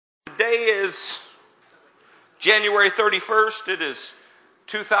Today is January 31st. It is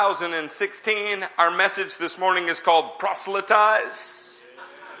 2016. Our message this morning is called Proselytize.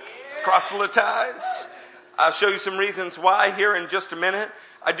 Proselytize. I'll show you some reasons why here in just a minute.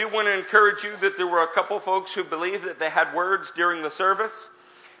 I do want to encourage you that there were a couple folks who believed that they had words during the service.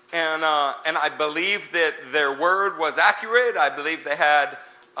 And I believe that their word was accurate. I believe they had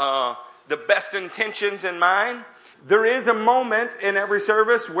the best intentions in mind. There is a moment in every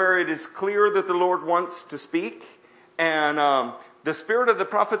service where it is clear that the Lord wants to speak. And the spirit of the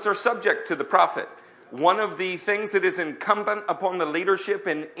prophets are subject to the prophet. One of the things that is incumbent upon the leadership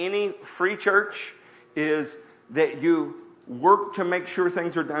in any free church is that you work to make sure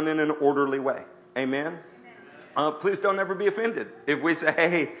things are done in an orderly way. Amen? Please don't ever be offended if we say,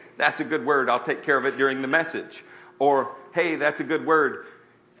 hey, that's a good word, I'll take care of it during the message. Or, hey, that's a good word,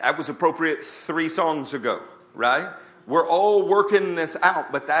 that was appropriate 3 songs ago, right? We're all working this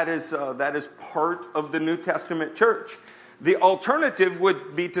out, but that is part of the New Testament church. The alternative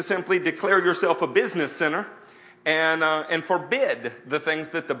would be to simply declare yourself a business center and forbid the things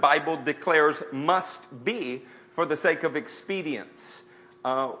that the Bible declares must be for the sake of expedience.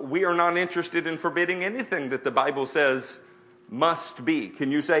 We are not interested in forbidding anything that the Bible says must be.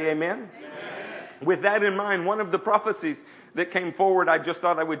 Can you say amen? Amen. With that in mind, one of the prophecies that came forward, I just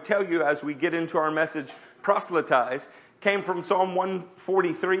thought I would tell you as we get into our message, Proselytize, came from Psalm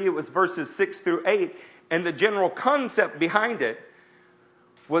 143. It was verses 6 through 8. And the general concept behind it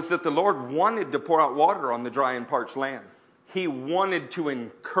was that the Lord wanted to pour out water on the dry and parched land. He wanted to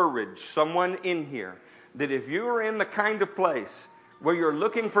encourage someone in here that if you are in the kind of place where you're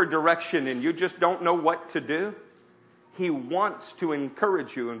looking for direction and you just don't know what to do, He wants to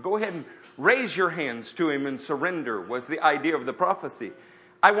encourage you. And go ahead and raise your hands to Him and surrender was the idea of the prophecy.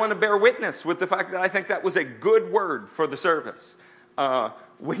 I want to bear witness with the fact that I think that was a good word for the service.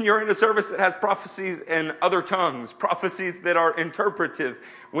 When you're in a service that has prophecies in other tongues, prophecies that are interpretive,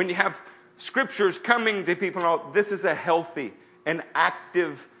 when you have scriptures coming to people, this is a healthy and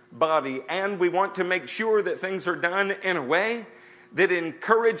active body. And we want to make sure that things are done in a way that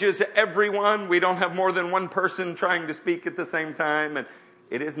encourages everyone. We don't have more than one person trying to speak at the same time. And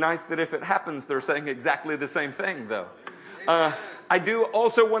it is nice that if it happens, they're saying exactly the same thing, though. I do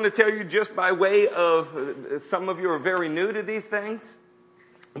also want to tell you, just by way of some of you are very new to these things,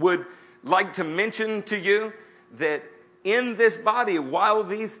 would like to mention to you that in this body, while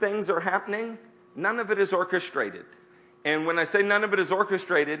these things are happening, none of it is orchestrated. And when I say none of it is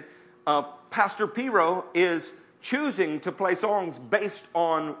orchestrated, Pastor Piro is choosing to play songs based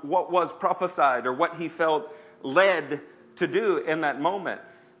on what was prophesied or what he felt led to do in that moment.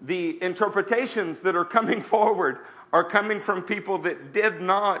 The interpretations that are coming forward are coming from people that did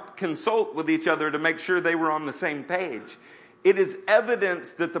not consult with each other to make sure they were on the same page. It is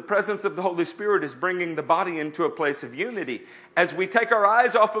evidence that the presence of the Holy Spirit is bringing the body into a place of unity. As we take our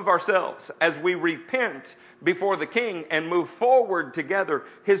eyes off of ourselves, as we repent before the King and move forward together,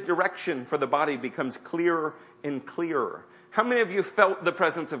 His direction for the body becomes clearer and clearer. How many of you felt the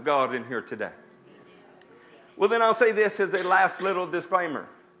presence of God in here today? Well, then I'll say this as a last little disclaimer.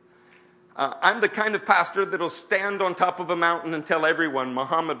 I'm the kind of pastor that'll stand on top of a mountain and tell everyone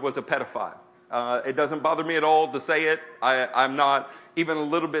Muhammad was a pedophile. It doesn't bother me at all to say it. I'm not even a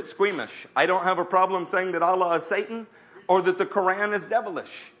little bit squeamish. I don't have a problem saying that Allah is Satan or that the Quran is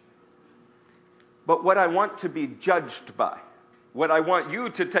devilish. But what I want to be judged by, what I want you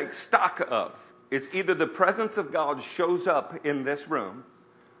to take stock of, is either the presence of God shows up in this room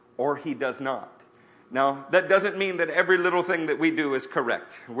or He does not. Now, that doesn't mean that every little thing that we do is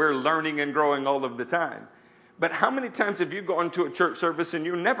correct. We're learning and growing all of the time. But how many times have you gone to a church service and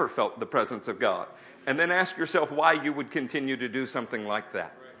you never felt the presence of God? And then ask yourself why you would continue to do something like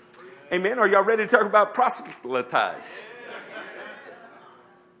that. Amen? Are y'all ready to talk about proselytize?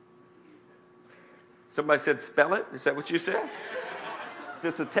 Somebody said spell it. Is that what you said? Is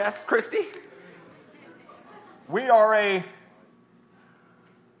this a test, Christy? We are a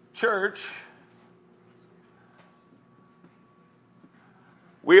church.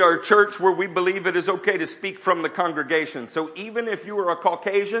 We are a church where we believe it is okay to speak from the congregation. So even if you are a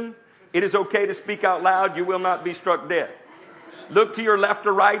Caucasian, it is okay to speak out loud. You will not be struck dead. Look to your left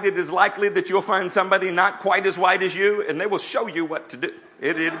or right. It is likely that you'll find somebody not quite as white as you, and they will show you what to do.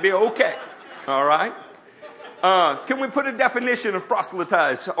 It'll be okay. All right? Can we put a definition of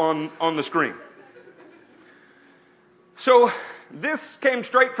proselytize on the screen? So this came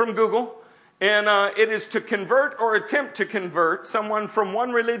straight from Google. And it is to convert or attempt to convert someone from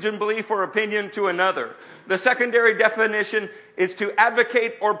one religion, belief, or opinion to another. The secondary definition is to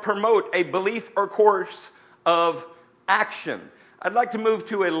advocate or promote a belief or course of action. I'd like to move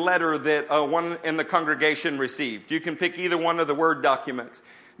to a letter that one in the congregation received. You can pick either one of the Word documents.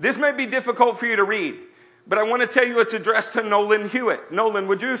 This may be difficult for you to read, but I want to tell you it's addressed to Nolan Hewitt. Nolan,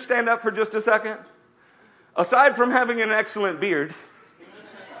 would you stand up for just a second? Aside from having an excellent beard,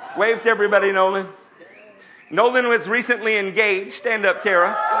 wave to everybody, Nolan. Nolan was recently engaged. Stand up,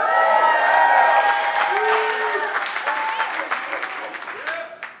 Tara.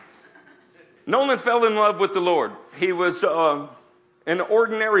 Nolan fell in love with the Lord. He was an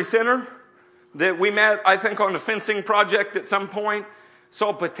ordinary sinner that we met, I think, on a fencing project at some point,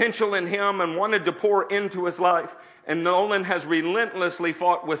 saw potential in him and wanted to pour into his life. And Nolan has relentlessly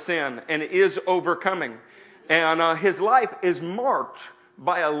fought with sin and is overcoming. And his life is marked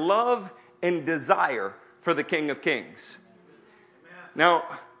by a love and desire for the King of Kings. Now,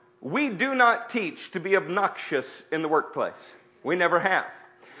 we do not teach to be obnoxious in the workplace. We never have.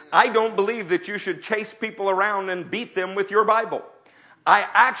 I don't believe that you should chase people around and beat them with your Bible. I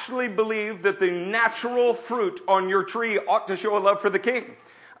actually believe that the natural fruit on your tree ought to show a love for the King.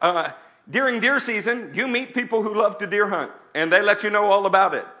 During deer season, you meet people who love to deer hunt, and they let you know all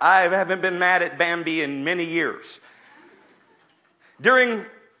about it. I haven't been mad at Bambi in many years.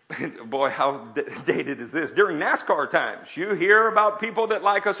 Boy, how dated is this? During NASCAR times, you hear about people that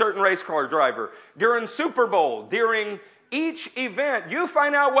like a certain race car driver. During Super Bowl, during each event, you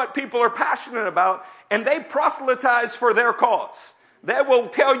find out what people are passionate about, and they proselytize for their cause. They will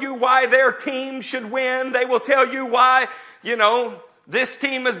tell you why their team should win. They will tell you why, this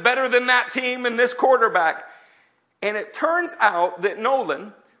team is better than that team and this quarterback. And it turns out that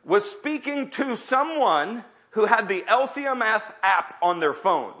Nolan was speaking to someone who had the LCMF app on their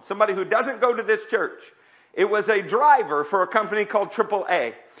phone. Somebody who doesn't go to this church. It was a driver for a company called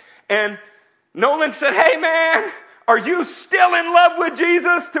AAA. And Nolan said, "Hey man, are you still in love with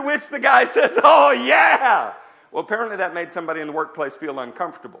Jesus?" To which the guy says, "Oh yeah." Well, apparently that made somebody in the workplace feel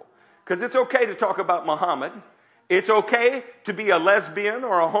uncomfortable. Because it's okay to talk about Muhammad. It's okay to be a lesbian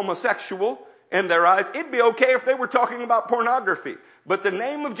or a homosexual in their eyes. It'd be okay if they were talking about pornography. But the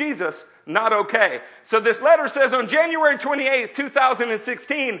name of Jesus, not okay. So this letter says on January 28th,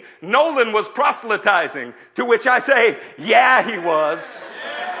 2016, Nolan was proselytizing. To which I say, yeah, he was.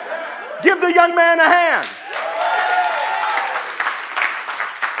 Give the young man a hand.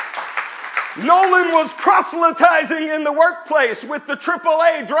 Nolan was proselytizing in the workplace with the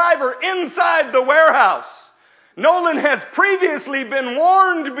AAA driver inside the warehouse. Nolan has previously been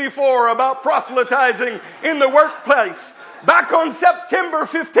warned before about proselytizing in the workplace. Back on September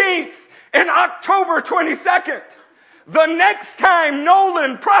 15th and October 22nd. The next time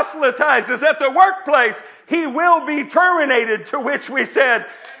Nolan proselytizes at the workplace, he will be terminated. To which we said,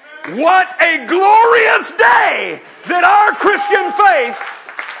 what a glorious day that our Christian faith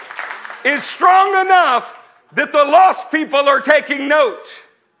is strong enough that the lost people are taking note.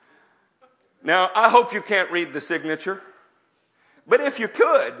 Now, I hope you can't read the signature. But if you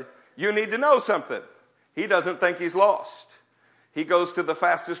could, you need to know something. He doesn't think he's lost. He goes to the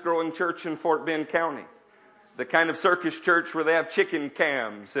fastest growing church in Fort Bend County. The kind of circus church where they have chicken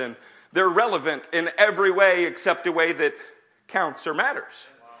cams and they're relevant in every way except a way that counts or matters.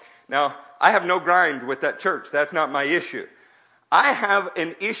 Now, I have no grind with that church. That's not my issue. I have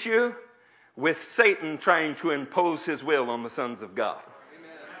an issue with Satan trying to impose his will on the sons of God.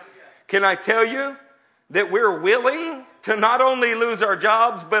 Can I tell you that we're willing to not only lose our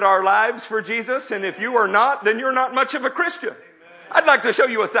jobs, but our lives for Jesus? And if you are not, then you're not much of a Christian. I'd like to show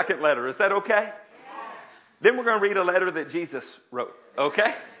you a second letter. Is that okay? Then we're going to read a letter that Jesus wrote.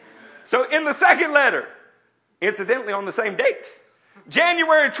 Okay? So in the second letter, incidentally on the same date,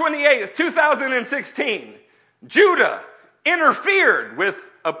 January 28th, 2016, Judah interfered with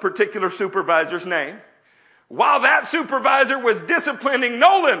a particular supervisor's name while that supervisor was disciplining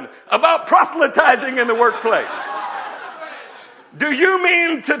Nolan about proselytizing in the workplace. Do you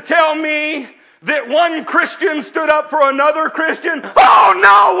mean to tell me that one Christian stood up for another Christian? Oh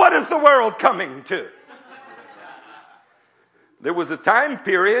no, what is the world coming to? There was a time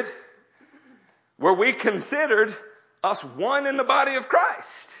period where we considered us one in the body of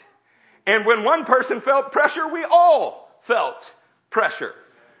Christ. And when one person felt pressure, we all felt pressure.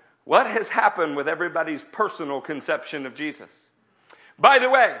 What has happened with everybody's personal conception of Jesus? By the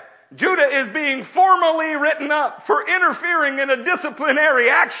way, Judah is being formally written up for interfering in a disciplinary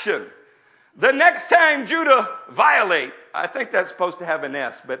action. The next time Judah violate, I think that's supposed to have an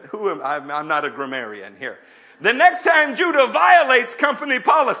S, but I'm not a grammarian here. The next time Judah violates company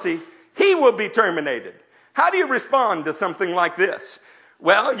policy, he will be terminated. How do you respond to something like this?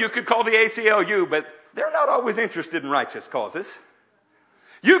 Well, you could call the ACLU, but they're not always interested in righteous causes.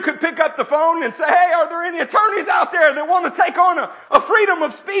 You could pick up the phone and say, hey, are there any attorneys out there that want to take on a freedom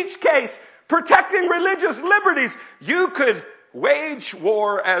of speech case protecting religious liberties? You could wage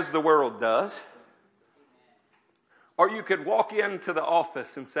war as the world does. Or you could walk into the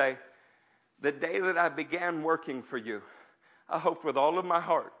office and say, the day that I began working for you, I hope with all of my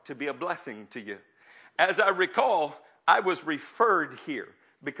heart to be a blessing to you. As I recall, I was referred here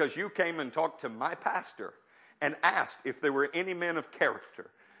because you came and talked to my pastor and asked if there were any men of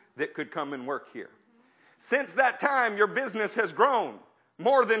character that could come and work here. Since that time, your business has grown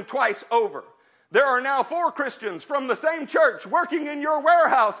more than twice over. There are now 4 Christians from the same church working in your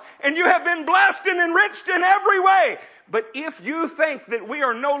warehouse, and you have been blessed and enriched in every way. But if you think that we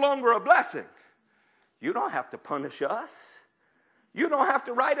are no longer a blessing, you don't have to punish us. You don't have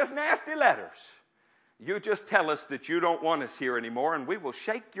to write us nasty letters. You just tell us that you don't want us here anymore, and we will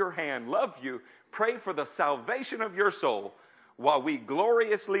shake your hand, love you, pray for the salvation of your soul, while we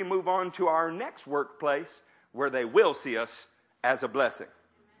gloriously move on to our next workplace where they will see us as a blessing.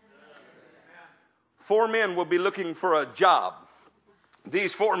 4 men will be looking for a job.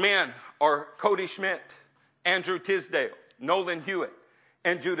 These 4 men are Cody Schmidt, Andrew Tisdale, Nolan Hewitt,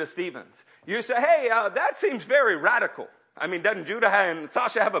 and Judah Stevens. You say, hey, that seems very radical. I mean, doesn't Judah and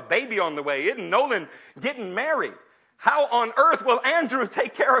Sasha have a baby on the way? Isn't Nolan getting married? How on earth will Andrew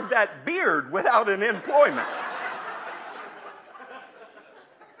take care of that beard without an employment?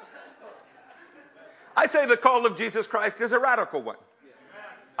 I say the call of Jesus Christ is a radical one.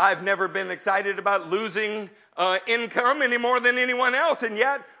 I've never been excited about losing income any more than anyone else. And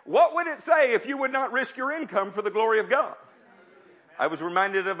yet, what would it say if you would not risk your income for the glory of God? I was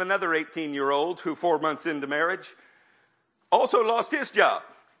reminded of another 18-year-old who 4 months into marriage also lost his job.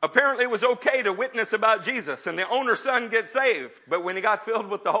 Apparently it was okay to witness about Jesus and the owner's son gets saved. But when he got filled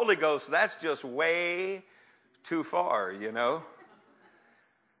with the Holy Ghost, that's just way too far, you know.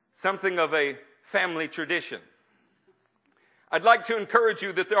 Something of a family tradition. I'd like to encourage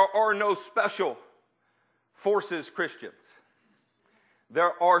you that there are no special forces Christians.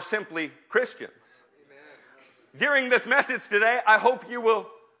 There are simply Christians. Amen. During this message today, I hope you will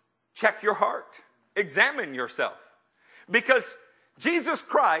check your heart, examine yourself. Because Jesus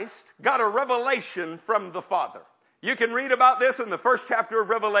Christ got a revelation from the Father. You can read about this in the 1st chapter of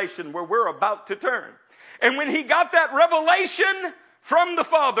Revelation where we're about to turn. And when he got that revelation from the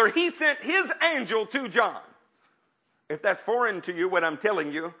Father, he sent his angel to John. If that's foreign to you, what I'm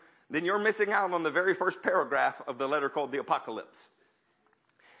telling you, then you're missing out on the very first paragraph of the letter called the Apocalypse.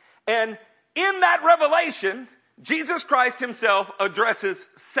 And in that revelation, Jesus Christ himself addresses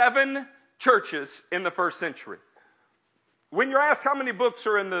 7 churches in the 1st century. When you're asked how many books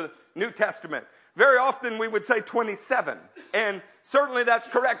are in the New Testament, very often we would say 27. And certainly that's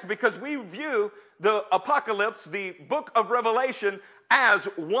correct because we view the Apocalypse, the book of Revelation, as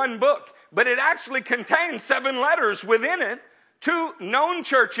one book. But it actually contains 7 letters within it to known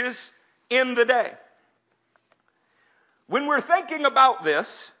churches in the day. When we're thinking about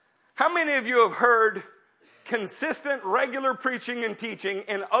this, how many of you have heard consistent, regular preaching and teaching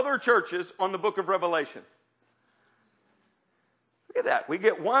in other churches on the book of Revelation? Look at that. We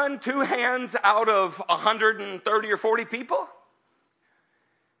get 1, 2 hands out of 130 or 40 people.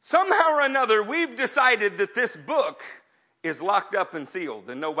 Somehow or another, we've decided that this book is locked up and sealed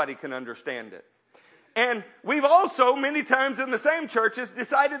and nobody can understand it. And we've also, many times in the same churches,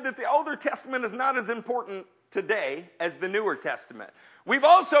 decided that the Older Testament is not as important today as the Newer Testament. We've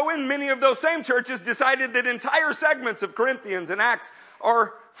also, in many of those same churches, decided that entire segments of Corinthians and Acts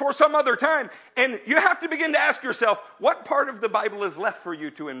are for some other time. And you have to begin to ask yourself, what part of the Bible is left for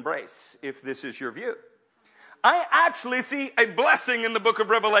you to embrace if this is your view? I actually see a blessing in the book of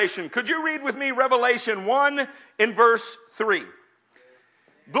Revelation. Could you read with me Revelation 1 in verse 3?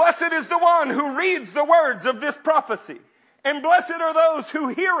 Blessed is the one who reads the words of this prophecy, and blessed are those who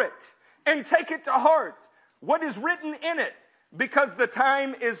hear it and take it to heart, what is written in it, because the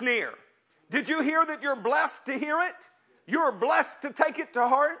time is near. Did you hear that you're blessed to hear it? You're blessed to take it to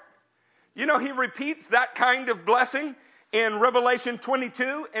heart. You know, he repeats that kind of blessing in Revelation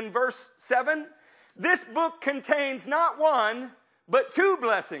 22 in verse 7. This book contains not 1, but 2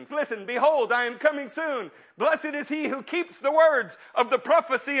 blessings. Listen, behold, I am coming soon. Blessed is he who keeps the words of the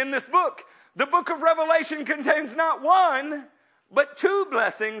prophecy in this book. The book of Revelation contains not 1, but 2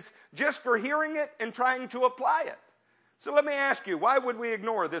 blessings just for hearing it and trying to apply it. So let me ask you, why would we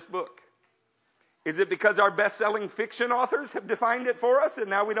ignore this book? Is it because our best-selling fiction authors have defined it for us and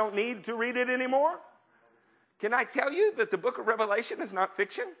now we don't need to read it anymore? Can I tell you that the book of Revelation is not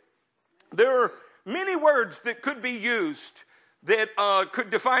fiction? There are many words that could be used that could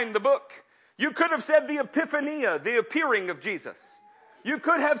define the book. You could have said the epiphania, the appearing of Jesus. You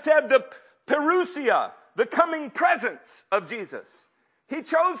could have said the parousia, the coming presence of Jesus. He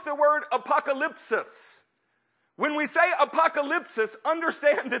chose the word apocalypsis. When we say apocalypsis,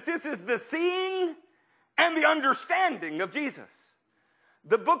 understand that this is the seeing and the understanding of Jesus.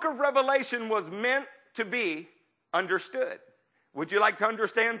 The book of Revelation was meant to be understood. Would you like to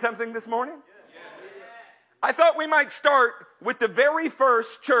understand something this morning? Yes. I thought we might start with the very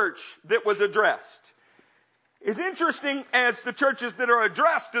first church that was addressed. As interesting as the churches that are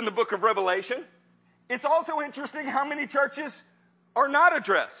addressed in the book of Revelation, it's also interesting how many churches are not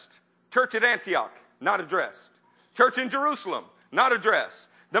addressed. Church at Antioch, not addressed. Church in Jerusalem, not addressed.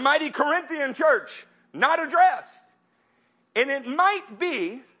 The mighty Corinthian church, not addressed. And it might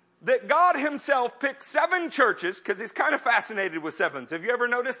be that God himself picked 7 churches, because he's kind of fascinated with sevens. Have you ever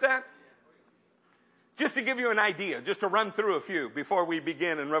noticed that? Just to give you an idea, just to run through a few before we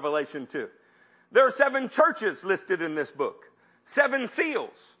begin in Revelation 2. There are 7 churches listed in this book. 7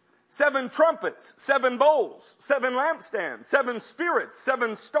 seals, 7 trumpets, 7 bowls, 7 lampstands, 7 spirits,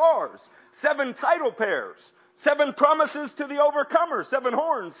 7 stars, 7 title pairs, 7 promises to the overcomer, 7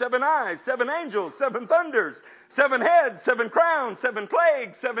 horns, 7 eyes, 7 angels, 7 thunders, 7 heads, 7 crowns, 7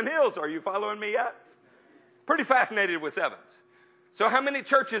 plagues, 7 hills. Are you following me yet? Pretty fascinated with sevens. So how many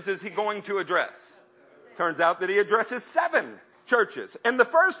churches is he going to address? Turns out that he addresses 7 churches. And the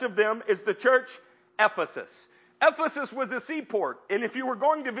first of them is the church Ephesus. Ephesus was a seaport. And if you were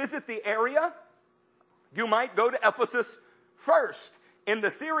going to visit the area, you might go to Ephesus first in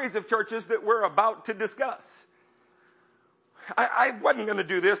the series of churches that we're about to discuss. I wasn't going to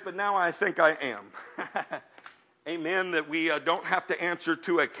do this, but now I think I am. Amen, that we don't have to answer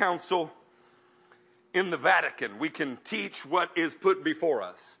to a council in the Vatican. We can teach what is put before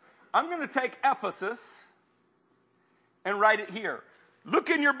us. I'm going to take Ephesus and write it here. Look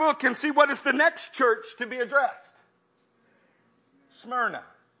in your book and see what is the next church to be addressed. Smyrna.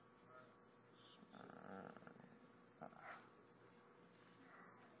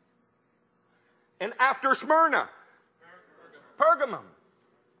 And after Smyrna, Pergamum.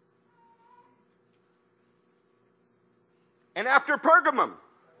 And after Pergamum,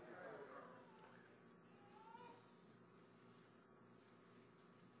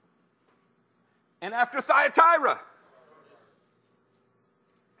 and after Thyatira,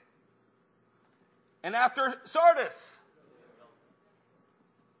 and after Sardis,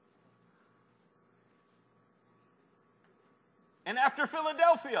 and after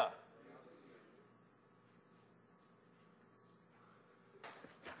Philadelphia,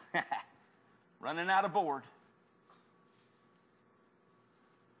 running out of board.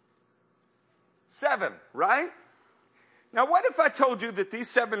 7, right? Now, what if I told you that these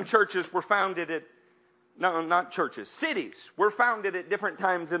 7 churches were founded at, no, not churches, cities were founded at different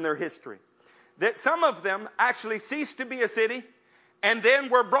times in their history? That some of them actually ceased to be a city and then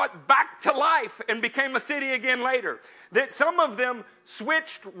were brought back to life and became a city again later. That some of them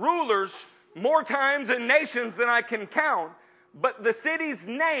switched rulers more times and nations than I can count, but the cities'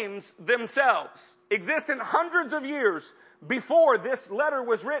 names themselves, existent hundreds of years before this letter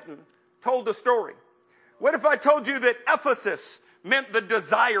was written, told the story. What if I told you that Ephesus meant the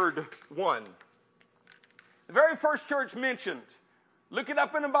desired one? The very first church mentioned, look it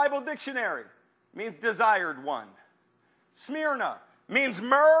up in a Bible dictionary, means desired one. Smyrna means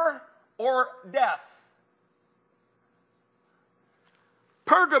myrrh or death.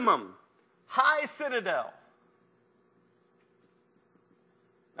 Pergamum, high citadel.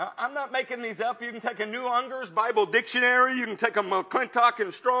 Now, I'm not making these up. You can take a New Unger's Bible Dictionary. You can take a McClintock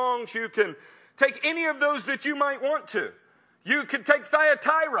and Strong's. You can take any of those that you might want to. You could take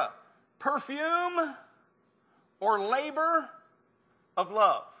Thyatira, perfume or labor of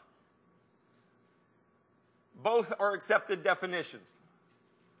love. Both are accepted definitions.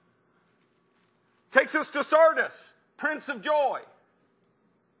 Takes us to Sardis, Prince of Joy.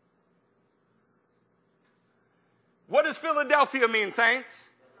 What does Philadelphia mean, saints?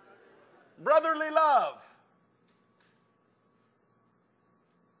 Brotherly love.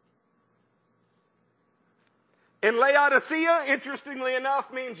 And Laodicea, interestingly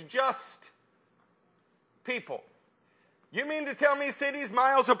enough, means just people. You mean to tell me cities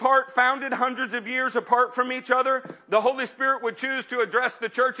miles apart, founded hundreds of years apart from each other, the Holy Spirit would choose to address the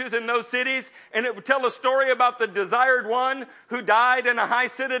churches in those cities, and it would tell a story about the desired one who died in a high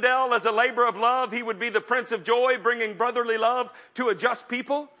citadel as a labor of love? He would be the Prince of Joy, bringing brotherly love to a just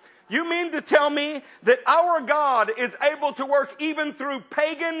people? You mean to tell me that our God is able to work even through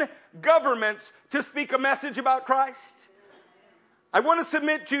pagan governments to speak a message about Christ? I want to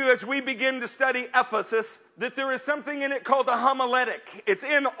submit to you as we begin to study Ephesus that there is something in it called a homiletic. It's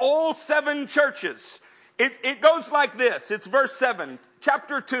in all 7 churches. It goes like this. It's verse 7,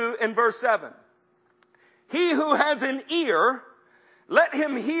 chapter 2 and verse 7. He who has an ear, let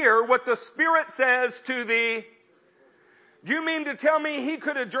him hear what the Spirit says to the... Do you mean to tell me he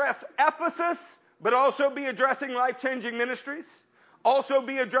could address Ephesus, but also be addressing Life-Changing Ministries? Also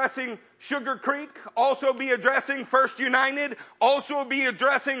be addressing Sugar Creek? Also be addressing First United? Also be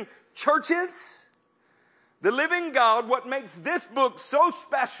addressing churches? The living God, what makes this book so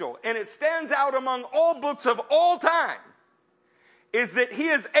special, and it stands out among all books of all time, is that he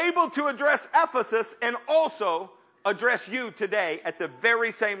is able to address Ephesus and also address you today at the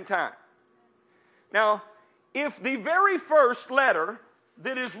very same time. Now, if the very first letter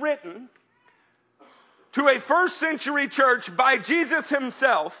that is written to a first century church by Jesus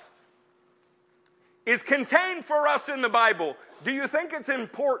himself is contained for us in the Bible, do you think it's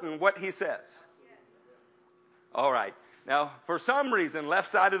important what he says? All right. Now, for some reason, left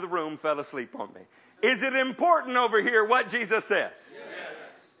side of the room fell asleep on me. Is it important over here what Jesus says? Yes.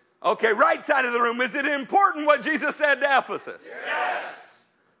 Okay, right side of the room, is it important what Jesus said to Ephesus? Yes.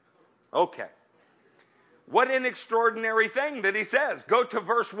 Okay. What an extraordinary thing that he says. Go to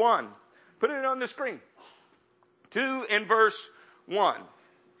verse 1. Put it on the screen. 2 in verse 1.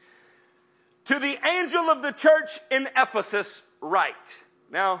 To the angel of the church in Ephesus write.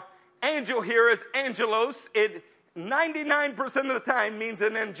 Now, angel here is angelos. It 99% of the time means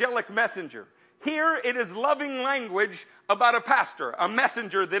an angelic messenger. Here it is loving language about a pastor, a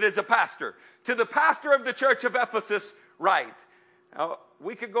messenger that is a pastor. To the pastor of the church of Ephesus write. Now,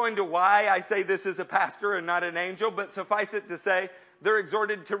 we could go into why I say this is a pastor and not an angel, but suffice it to say, they're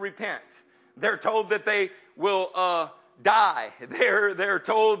exhorted to repent. They're told that they will die. They're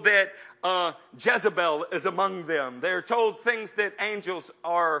told that Jezebel is among them. They're told things that angels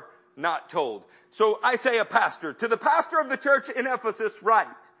are not told. So I say a pastor. To the pastor of the church in Ephesus write,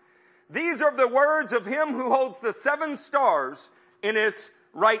 these are the words of him who holds the 7 stars in his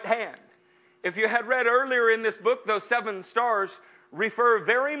right hand. If you had read earlier in this book, those 7 stars refer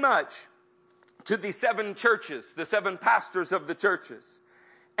very much to the 7 churches, the 7 pastors of the churches,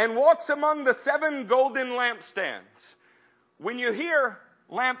 and walks among the 7 golden lampstands. When you hear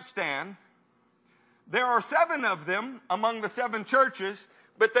lampstand, there are 7 of them among the 7 churches,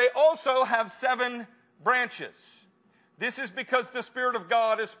 but they also have 7 branches. This is because the Spirit of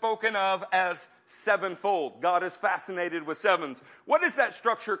God is spoken of as sevenfold. God is fascinated with 7s. What is that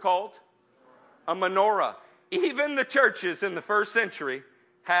structure called? A menorah. Even the churches in the first century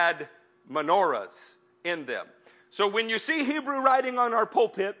had menorahs in them. So when you see Hebrew writing on our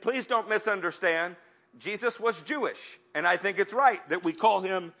pulpit, please don't misunderstand. Jesus was Jewish, and I think it's right that we call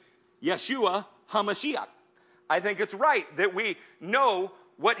him Yeshua HaMashiach. I think it's right that we know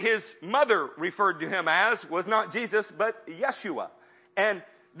what his mother referred to him as was not Jesus, but Yeshua. And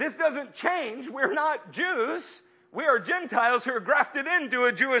this doesn't change. We're not Jews. We are Gentiles who are grafted into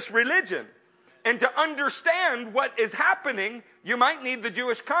a Jewish religion. And to understand what is happening, you might need the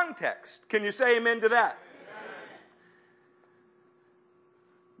Jewish context. Can you say amen to that? Amen.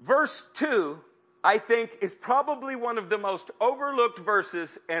 Verse 2, I think, is probably one of the most overlooked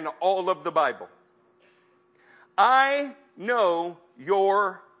verses in all of the Bible. I know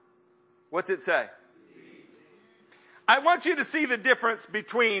your, what's it say? I want you to see the difference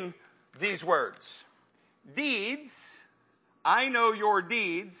between these words. Deeds, I know your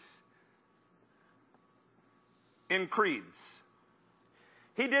deeds, in creeds.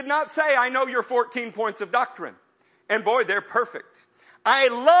 He did not say, I know your 14 points of doctrine. And boy, they're perfect. I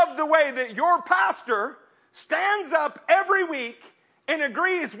love the way that your pastor stands up every week and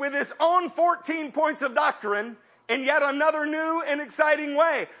agrees with his own 14 points of doctrine in yet another new and exciting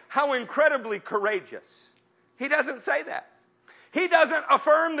way. How incredibly courageous. He doesn't say that. He doesn't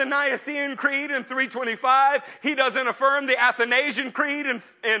affirm the Nicene Creed in 325. He doesn't affirm the Athanasian Creed in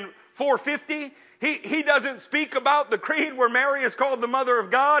 450. He doesn't speak about the creed where Mary is called the Mother of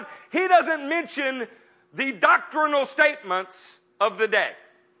God. He doesn't mention the doctrinal statements of the day.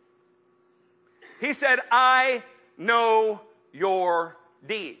 He said, I know your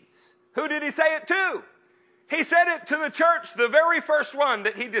deeds. Who did he say it to? He said it to the church, the very first one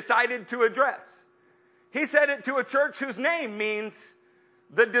that he decided to address. He said it to a church whose name means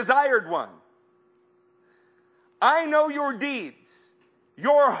the desired one. I know your deeds,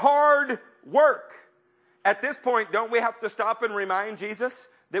 your hard work. At this point, don't we have to stop and remind Jesus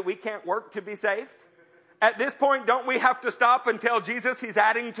that we can't work to be saved? At this point, don't we have to stop and tell Jesus he's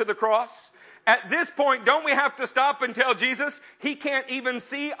adding to the cross? At this point, don't we have to stop and tell Jesus he can't even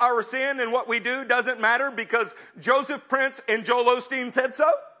see our sin and what we do doesn't matter because Joseph Prince and Joel Osteen said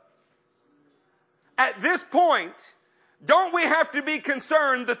so? At this point, Don't we have to be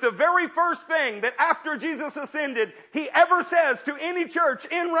concerned that the very first thing that after Jesus ascended, he ever says to any church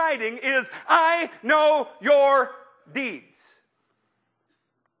in writing is, I know your deeds.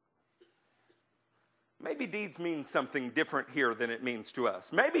 Maybe deeds means something different here than it means to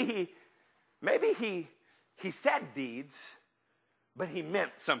us. Maybe he said deeds, but he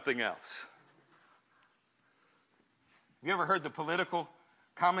meant something else. Have you ever heard the political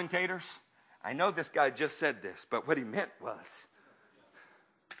commentators? I know this guy just said this, but what he meant was,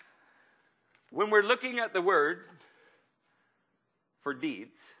 when we're looking at the word for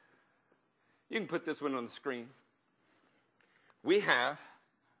deeds, you can put this one on the screen. We have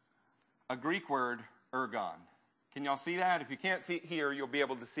a Greek word, ergon. Can y'all see that? If you can't see it here, you'll be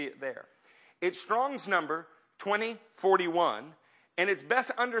able to see it there. It's Strong's number 2041, and it's best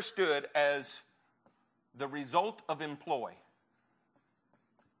understood as the result of employ.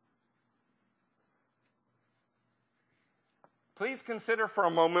 Please consider for a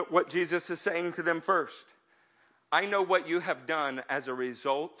moment what Jesus is saying to them first. I know what you have done as a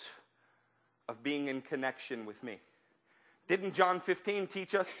result of being in connection with me. Didn't John 15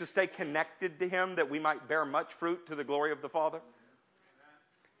 teach us to stay connected to him that we might bear much fruit to the glory of the Father?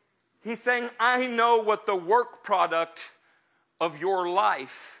 He's saying, I know what the work product of your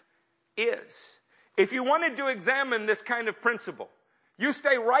life is. If you wanted to examine this kind of principle, you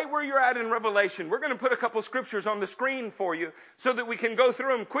stay right where you're at in Revelation. We're going to put a couple scriptures on the screen for you so that we can go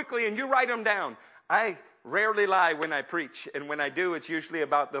through them quickly and you write them down. I rarely lie when I preach, and when I do, it's usually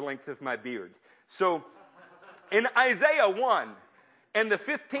about the length of my beard. So in Isaiah 1 and the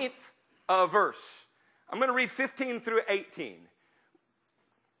 15th verse, I'm going to read 15 through 18.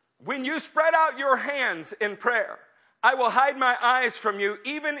 When you spread out your hands in prayer, I will hide my eyes from you.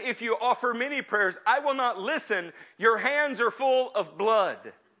 Even if you offer many prayers, I will not listen. Your hands are full of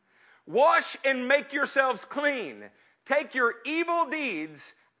blood. Wash and make yourselves clean. Take your evil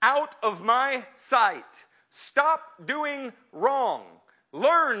deeds out of my sight. Stop doing wrong.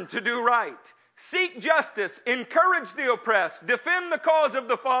 Learn to do right. Seek justice. Encourage the oppressed. Defend the cause of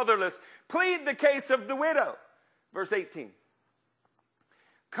the fatherless. Plead the case of the widow. Verse 18.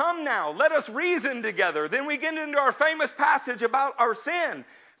 Come now, let us reason together. Then we get into our famous passage about our sin.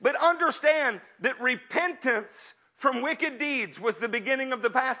 But understand that repentance from wicked deeds was the beginning of the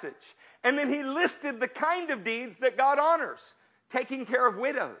passage. And then he listed the kind of deeds that God honors. Taking care of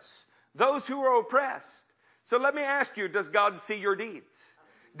widows, those who are oppressed. So let me ask you, does God see your deeds?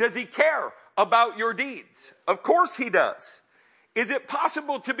 Does he care about your deeds? Of course he does. Is it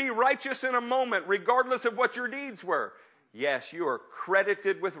possible to be righteous in a moment regardless of what your deeds were? Yes, you are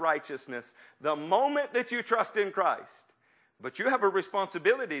credited with righteousness the moment that you trust in Christ. But you have a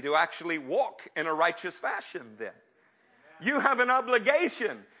responsibility to actually walk in a righteous fashion then. You have an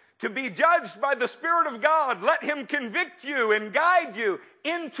obligation to be judged by the Spirit of God. Let him convict you and guide you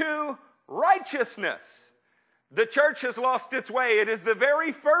into righteousness. The church has lost its way. It is the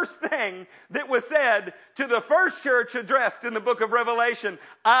very first thing that was said to the first church addressed in the book of Revelation.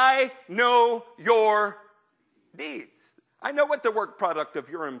 I know your deeds. I know what the work product of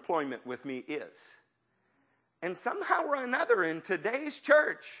your employment with me is. And somehow or another in today's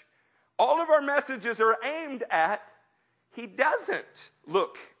church, all of our messages are aimed at, he doesn't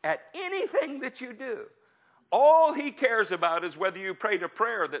look at anything that you do. All he cares about is whether you prayed a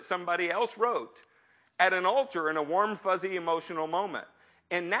prayer that somebody else wrote at an altar in a warm, fuzzy, emotional moment.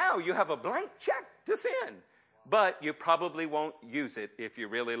 And now you have a blank check to send, but you probably won't use it if you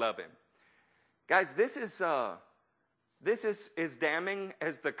really love him. Guys, this is as damning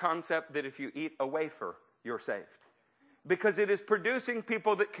as the concept that if you eat a wafer, you're saved. Because it is producing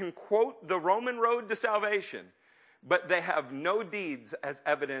people that can quote the Roman road to salvation, but they have no deeds as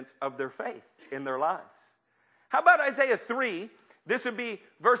evidence of their faith in their lives. How about Isaiah 3? This would be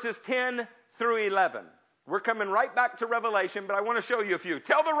verses 10 through 11. We're coming right back to Revelation, but I want to show you a few.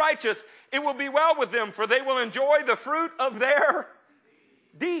 Tell the righteous, it will be well with them, for they will enjoy the fruit of their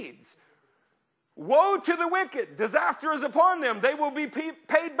deeds. Woe to the wicked, disaster is upon them. They will be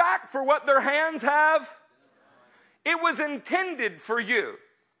paid back for what their hands have. It was intended for you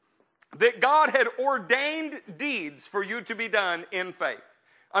that God had ordained deeds for you to be done in faith.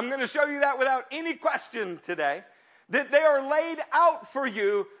 I'm going to show you that without any question today, that they are laid out for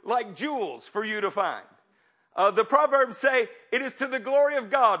you like jewels for you to find. The Proverbs say, it is to the glory of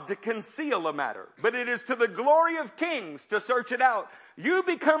God to conceal a matter, but it is to the glory of kings to search it out. You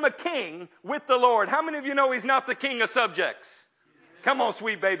become a king with the Lord. How many of you know he's not the king of subjects? Come on,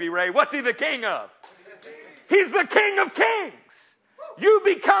 sweet baby Ray. What's he the king of? He's the King of Kings. You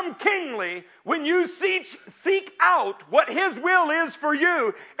become kingly when you seek out what his will is for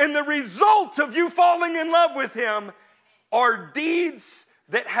you, and the result of you falling in love with him are deeds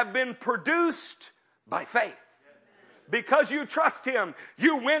that have been produced by faith. Because you trust him,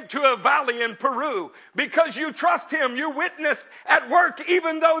 you went to a valley in Peru. Because you trust him, you witnessed at work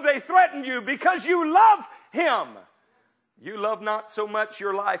even though they threatened you. Because you love him, you love not so much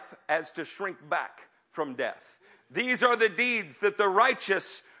your life as to shrink back from death. These are the deeds that the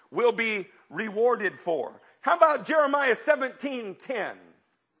righteous will be rewarded for. How about Jeremiah 17:10?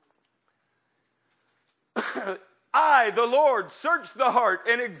 I, the Lord, search the heart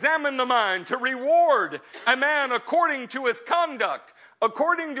and examine the mind to reward a man according to his conduct,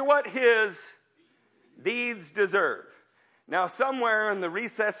 according to what his deeds deserve. Now, somewhere in the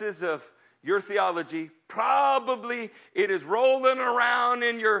recesses of your theology, probably it is rolling around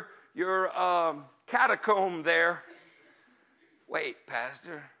in your catacomb there. Wait,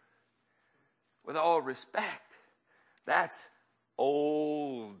 Pastor, with all respect, that's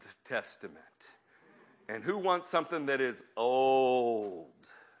Old Testament. And who wants something that is old?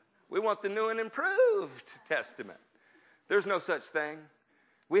 We want the new and improved Testament. There's no such thing.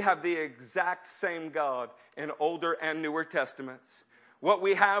 We have the exact same God in older and newer testaments. What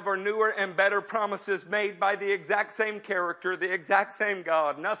we have are newer and better promises made by the exact same character, the exact same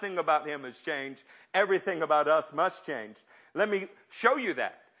God. Nothing about him has changed. Everything about us must change. Let me show you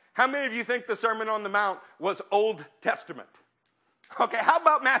that. How many of you think the Sermon on the Mount was Old Testament? Okay, how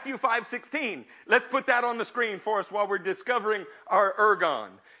about Matthew 5:16? Let's put that on the screen for us while we're discovering our ergon.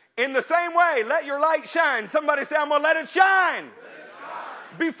 In the same way, let your light shine. Somebody say, I'm going to let it shine. Let it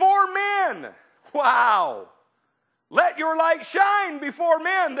shine. Before men. Wow. Let your light shine before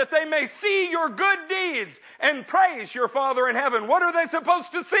men that they may see your good deeds and praise your Father in heaven. What are they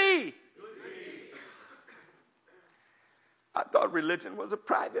supposed to see? Good deeds. I thought religion was a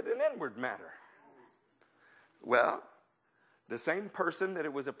private and inward matter. Well, the same person that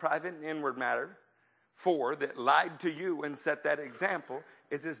it was a private and inward matter for that lied to you and set that example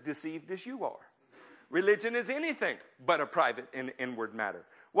is as deceived as you are. Religion is anything but a private and inward matter.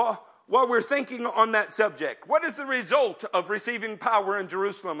 Well, while we're thinking on that subject, what is the result of receiving power in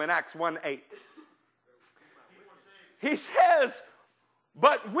Jerusalem in Acts 1:8? He says,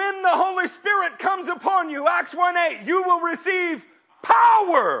 but when the Holy Spirit comes upon you, Acts 1:8, you will receive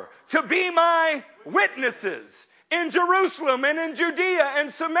power to be my witnesses in Jerusalem and in Judea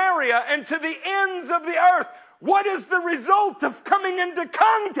and Samaria and to the ends of the earth. What is the result of coming into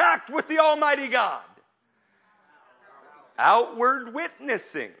contact with the Almighty God? Outward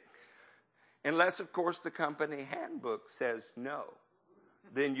witnessing. Unless, of course, the company handbook says no.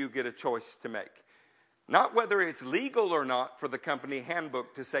 Then you get a choice to make. Not whether it's legal or not for the company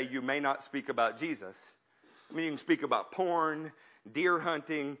handbook to say you may not speak about Jesus. I mean, you can speak about porn, deer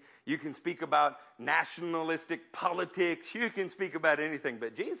hunting. You can speak about nationalistic politics. You can speak about anything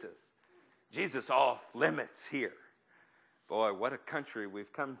but Jesus. Jesus off limits here. Boy, what a country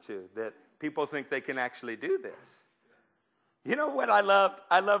we've come to that people think they can actually do this. You know what I loved?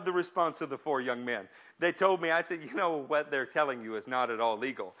 I loved the response of the four young men. They told me, I said, you know what they're telling you is not at all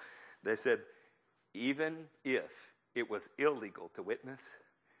legal. They said, even if it was illegal to witness,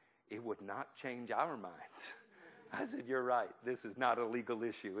 it would not change our minds. I said, you're right. This is not a legal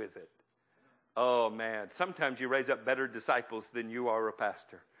issue, is it? Oh, man. Sometimes you raise up better disciples than you are a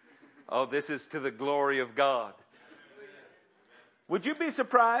pastor. Oh, this is to the glory of God. Would you be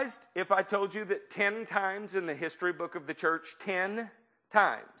surprised if I told you that 10 times in the history book of the church, 10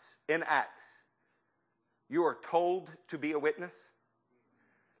 times in Acts, you are told to be a witness?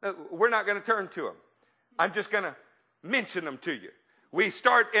 We're not going to turn to them. I'm just going to mention them to you. We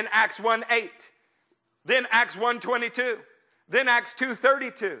start in Acts 1:8. Then Acts 1:22, then Acts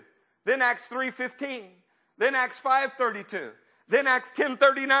 2:32, then Acts 3:15, then Acts 5:32, then Acts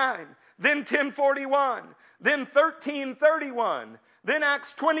 10:39, then 10:41, then 13:31, then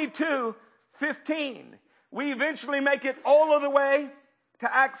Acts 22:15. We eventually make it all of the way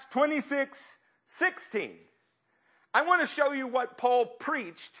to Acts 26:16. I want to show you what Paul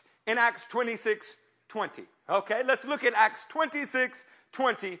preached in Acts 26:20. Okay, let's look at Acts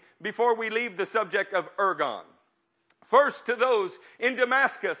 26:20 before we leave the subject of ergon. First to those in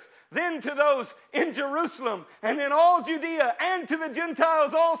Damascus, then to those in Jerusalem, and in all Judea, and to the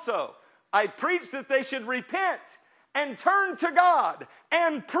Gentiles also. I preached that they should repent and turn to God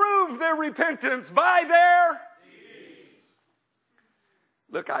and prove their repentance by their deeds.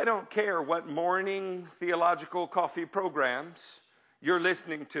 Look, I don't care what morning theological coffee programs you're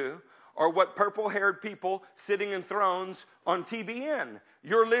listening to, or what purple-haired people sitting in thrones on TBN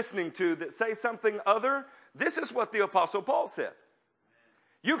you're listening to that say something other. This is what the Apostle Paul said.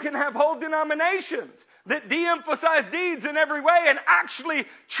 You can have whole denominations that de-emphasize deeds in every way and actually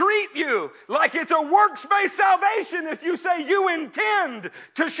treat you like it's a works-based salvation if you say you intend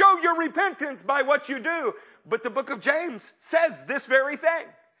to show your repentance by what you do. But the book of James says this very thing.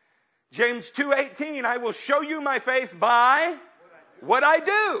 James 2:18, I will show you my faith by what I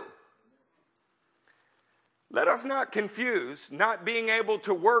do. Let us not confuse not being able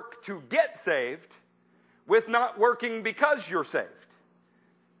to work to get saved with not working because you're saved.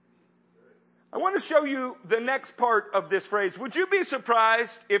 I want to show you the next part of this phrase. Would you be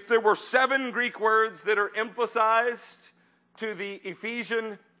surprised if there were 7 Greek words that are emphasized to the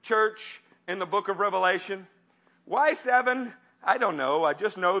Ephesian church in the book of Revelation? Why 7? I don't know. I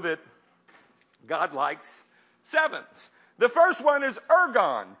just know that God likes 7s. The first one is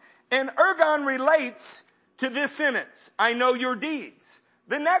ergon. And ergon relates to this sentence, I know your deeds.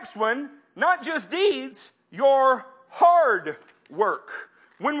 The next one, not just deeds, your hard work.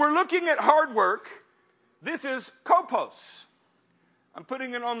 When we're looking at hard work, this is kopos. I'm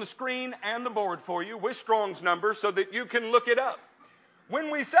putting it on the screen and the board for you with Strong's number so that you can look it up.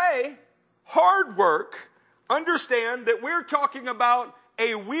 When we say hard work, understand that we're talking about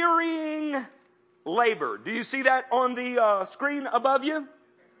a wearying labor. Do you see that on the screen above you?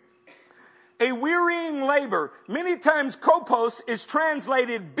 A wearying labor. Many times kopos is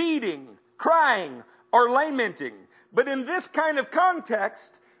translated beating, crying, or lamenting. But in this kind of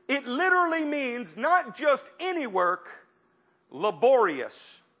context, it literally means not just any work,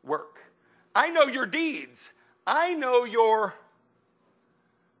 laborious work. I know your deeds. I know your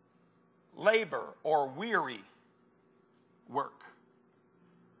labor or weary work.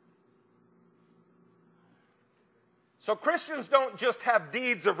 So Christians don't just have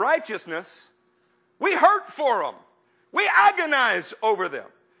deeds of righteousness. We hurt for them. We agonize over them.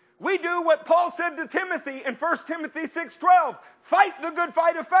 We do what Paul said to Timothy in 1 Timothy 6:12. Fight the good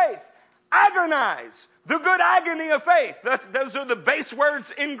fight of faith. Agonize the good agony of faith. Those are the base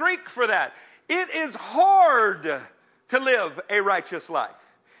words in Greek for that. It is hard to live a righteous life.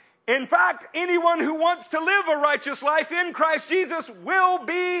 In fact, anyone who wants to live a righteous life in Christ Jesus will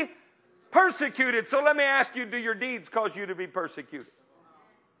be persecuted. So let me ask you, do your deeds cause you to be persecuted?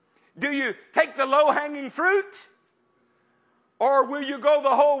 Do you take the low-hanging fruit? Or will you go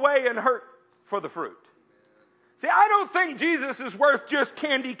the whole way and hurt for the fruit? See, I don't think Jesus is worth just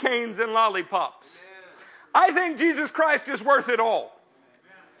candy canes and lollipops. I think Jesus Christ is worth it all.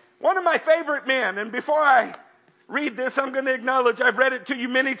 One of my favorite men, and before I read this, I'm going to acknowledge I've read it to you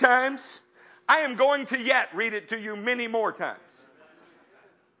many times. I am going to yet read it to you many more times.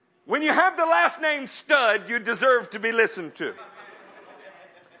 When you have the last name Studd, you deserve to be listened to.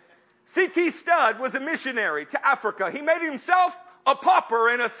 C.T. Studd was a missionary to Africa. He made himself a pauper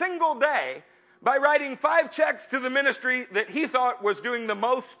in a single day by writing 5 checks to the ministry that he thought was doing the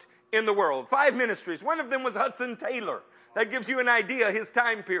most in the world. 5 ministries. One of them was Hudson Taylor. That gives you an idea of his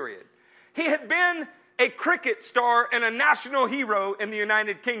time period. He had been a cricket star and a national hero in the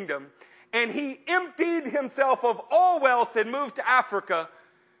United Kingdom, and he emptied himself of all wealth and moved to Africa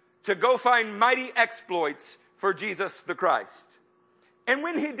to go find mighty exploits for Jesus the Christ. And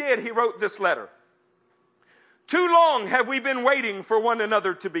when he did, he wrote this letter. Too long have we been waiting for one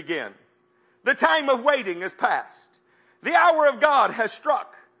another to begin. The time of waiting is past. The hour of God has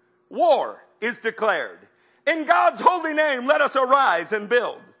struck. War is declared. In God's holy name, let us arise and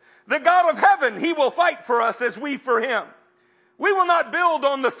build. The God of heaven, he will fight for us as we for him. We will not build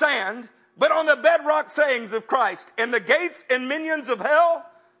on the sand, but on the bedrock sayings of Christ. And the gates and minions of hell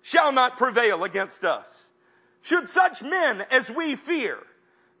shall not prevail against us. Should such men as we fear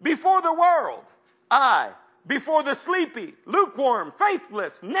before the world, aye, before the sleepy, lukewarm,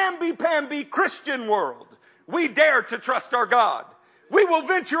 faithless, namby-pamby Christian world, we dare to trust our God. We will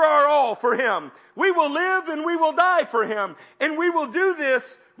venture our all for him. We will live and we will die for him. And we will do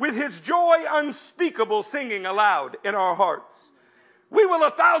this with his joy unspeakable singing aloud in our hearts. We will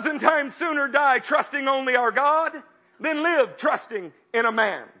 1,000 times sooner die trusting only our God than live trusting in a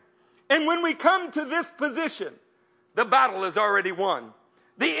man. And when we come to this position, the battle is already won.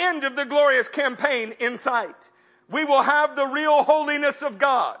 The end of the glorious campaign in sight. We will have the real holiness of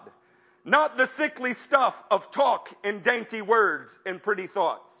God, not the sickly stuff of talk and dainty words and pretty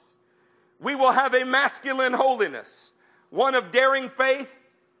thoughts. We will have a masculine holiness, one of daring faith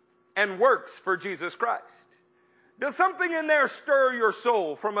and works for Jesus Christ. Does something in there stir your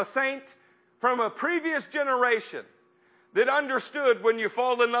soul from a saint from a previous generation that understood when you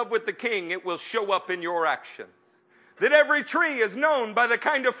fall in love with the King, it will show up in your actions? That every tree is known by the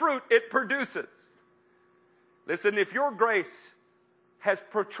kind of fruit it produces. Listen, if your grace has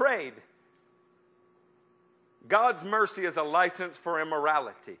portrayed God's mercy is a license for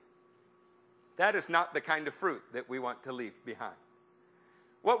immorality. That is not the kind of fruit that we want to leave behind.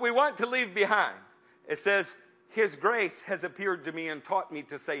 What we want to leave behind, it says, His grace has appeared to me and taught me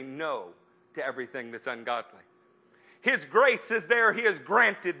to say no to everything that's ungodly. His grace is there. He has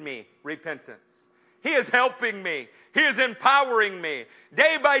granted me repentance. He is helping me. He is empowering me.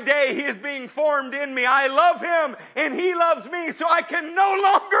 Day by day, He is being formed in me. I love Him and He loves me, so I can no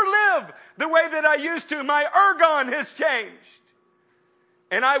longer live the way that I used to. My ergon has changed.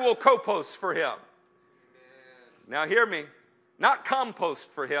 And I will compost for Him. Now hear me. Not compost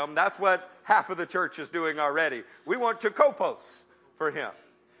for Him. That's what half of the church is doing already. We want to compost for Him.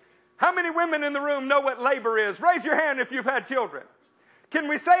 How many women in the room know what labor is? Raise your hand if you've had children. Can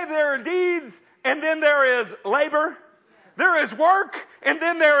we say there are deeds and then there is labor? There is work and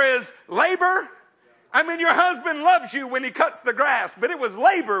then there is labor? I mean, your husband loves you when he cuts the grass, but it was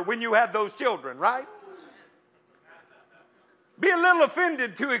labor when you had those children, right? Be a little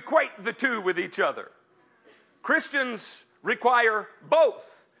offended to equate the two with each other. Christians require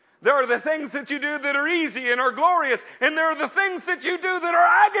both. There are the things that you do that are easy and are glorious, and there are the things that you do that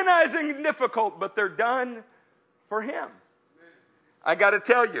are agonizing and difficult, but they're done for Him. I got to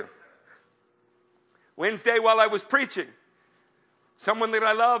tell you, Wednesday while I was preaching, someone that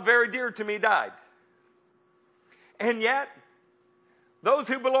I love, very dear to me, died. And yet, those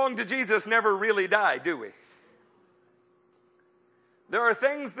who belong to Jesus never really die, do we? There are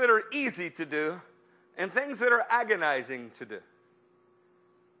things that are easy to do and things that are agonizing to do.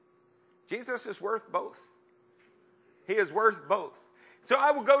 Jesus is worth both. He is worth both. So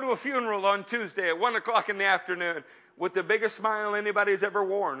I will go to a funeral on Tuesday at 1 o'clock in the afternoon with the biggest smile anybody's ever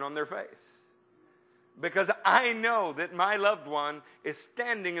worn on their face. Because I know that my loved one is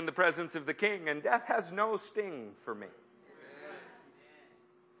standing in the presence of the King, and death has no sting for me.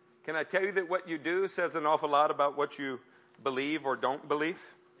 Can I tell you that what you do says an awful lot about what you believe or don't believe?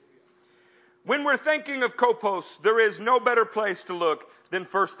 When we're thinking of kopos, there is no better place to look than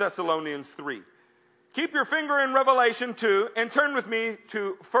 1 Thessalonians 3. Keep your finger in Revelation 2 and turn with me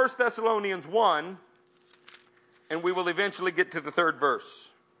to 1 Thessalonians 1, and we will eventually get to the third verse.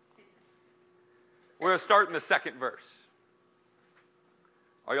 We're going to start in the second verse.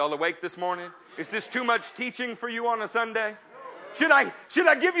 Are y'all awake this morning? Is this too much teaching for you on a Sunday? Should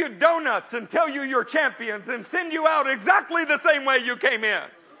I give you donuts and tell you you're champions and send you out exactly the same way you came in?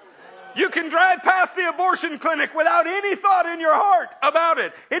 You can drive past the abortion clinic without any thought in your heart about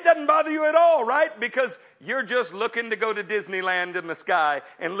it. It doesn't bother you at all, right? Because you're just looking to go to Disneyland in the sky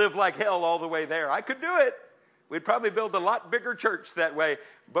and live like hell all the way there. I could do it. We'd probably build a lot bigger church that way.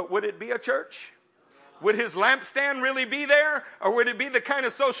 But would it be a church? Would His lampstand really be there? Or would it be the kind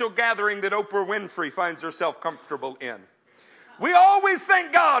of social gathering that Oprah Winfrey finds herself comfortable in? We always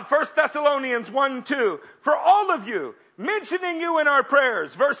thank God, 1 Thessalonians 1:2, for all of you, mentioning you in our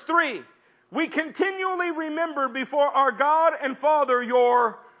prayers. Verse 3, we continually remember before our God and Father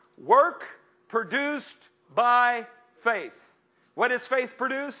your work produced by faith. What does faith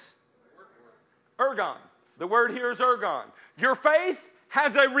produce? Ergon. The word here is ergon. Your faith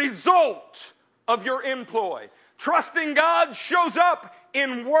has a result of your employ. Trusting God shows up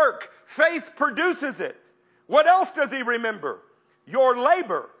in work. Faith produces it. What else does He remember? Your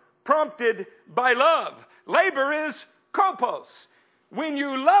labor prompted by love. Labor is kopos. When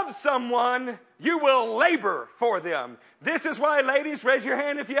you love someone, you will labor for them. This is why, ladies, raise your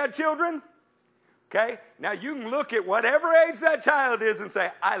hand if you had children. Okay? Now you can look at whatever age that child is and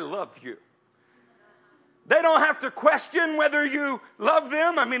say, I love you. They don't have to question whether you love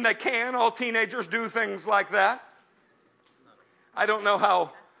them. I mean, they can. All teenagers do things like that. I don't know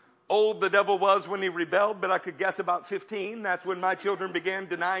how old the devil was when he rebelled, but I could guess about 15. That's when my children began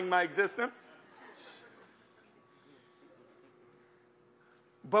denying my existence.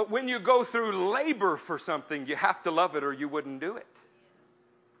 But when you go through labor for something, you have to love it or you wouldn't do it.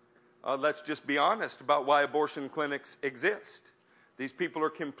 Let's just be honest about why abortion clinics exist. These people are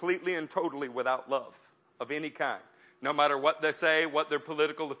completely and totally without love of any kind. No matter what they say, what their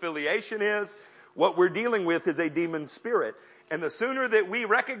political affiliation is, what we're dealing with is a demon spirit. And the sooner that we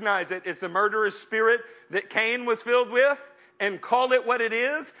recognize it as the murderous spirit that Cain was filled with and call it what it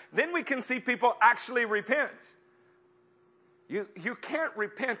is, then we can see people actually repent. You can't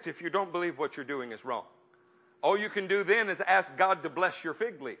repent if you don't believe what you're doing is wrong. All you can do then is ask God to bless your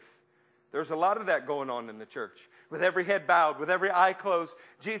fig leaf. There's a lot of that going on in the church. With every head bowed, with every eye closed,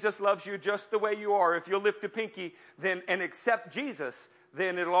 Jesus loves you just the way you are. If you'll lift a pinky and accept Jesus,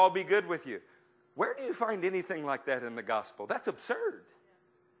 then it'll all be good with you. Where do you find anything like that in the gospel? That's absurd.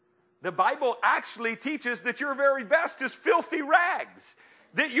 The Bible actually teaches that your very best is filthy rags.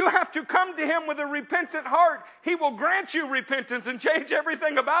 that you have to come to him with a repentant heart. He will grant you repentance and change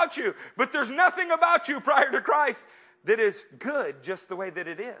everything about you. But there's nothing about you prior to Christ that is good just the way that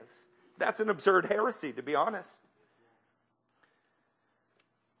it is. That's an absurd heresy, to be honest.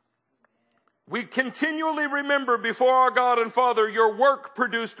 We continually remember before our God and Father your work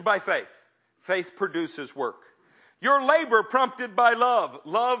produced by faith. Faith produces work. Your labor prompted by love.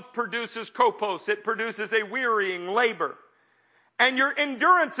 Love produces kopos. It produces a wearying labor. And your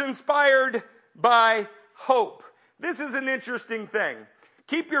endurance inspired by hope. This is an interesting thing.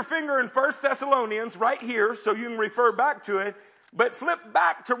 Keep your finger in 1 Thessalonians right here so you can refer back to it. But flip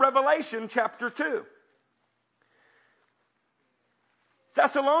back to Revelation chapter 2.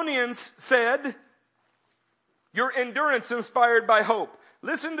 Thessalonians said, your endurance inspired by hope.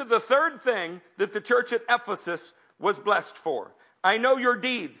 Listen to the third thing that the church at Ephesus was blessed for. I know your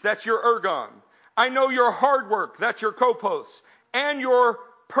deeds, that's your ergon. I know your hard work, that's your kopos. And your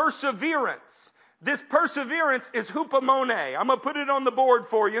perseverance. This perseverance is hupomone. I'm going to put it on the board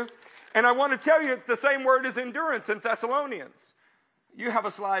for you. And I want to tell you it's the same word as endurance in Thessalonians. You have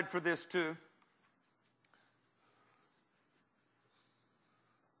a slide for this too.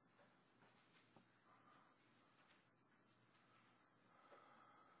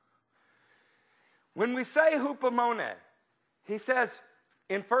 When we say hupomone, he says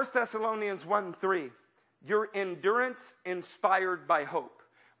in 1 Thessalonians 1:3, your endurance inspired by hope.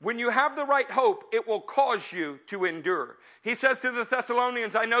 When you have the right hope, it will cause you to endure. He says to the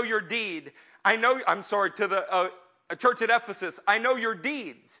Thessalonians, I know your deed. To the church at Ephesus, I know your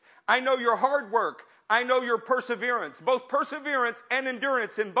deeds. I know your hard work. I know your perseverance. Both perseverance and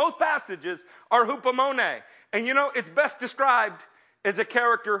endurance in both passages are hupomone. And you know, it's best described as a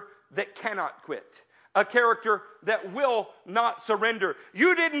character that cannot quit. A character that will not surrender.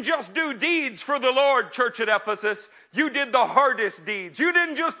 You didn't just do deeds for the Lord, church at Ephesus. You did the hardest deeds. You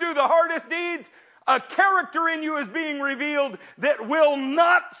didn't just do the hardest deeds. A character in you is being revealed that will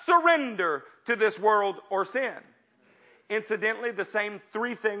not surrender to this world or sin. Incidentally, the same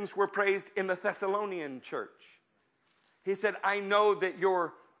three things were praised in the Thessalonian church. He said, I know that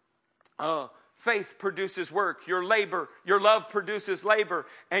your faith produces work. Your labor, your love produces labor.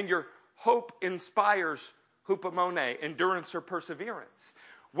 And your hope inspires hupomone, endurance or perseverance.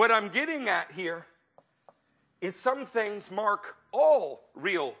 What I'm getting at here is some things mark all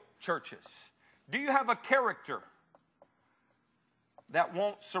real churches. Do you have a character that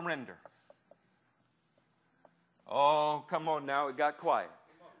won't surrender? Oh, come on now, it got quiet.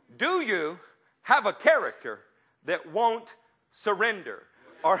 Do you have a character that won't surrender?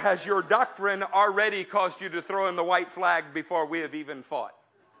 Or has your doctrine already caused you to throw in the white flag before we have even fought?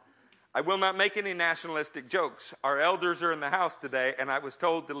 I will not make any nationalistic jokes. Our elders are in the house today, and I was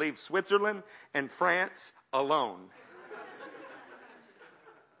told to leave Switzerland and France alone.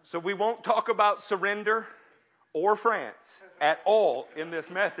 So we won't talk about surrender or France at all in this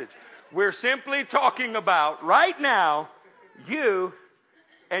message. We're simply talking about, right now, you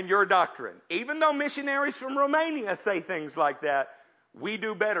and your doctrine. Even though missionaries from Romania say things like that, we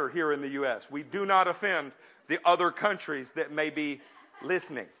do better here in the U.S. We do not offend the other countries that may be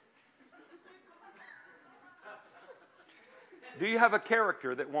listening. Do you have a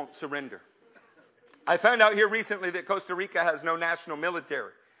character that won't surrender? I found out here recently that Costa Rica has no national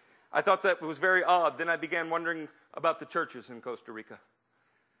military. I thought that was very odd. Then I began wondering about the churches in Costa Rica.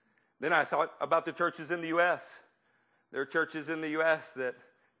 Then I thought about the churches in the U.S. There are churches in the U.S. that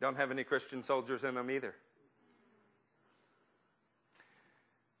don't have any Christian soldiers in them either.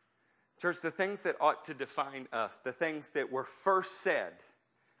 Church, the things that ought to define us, the things that were first said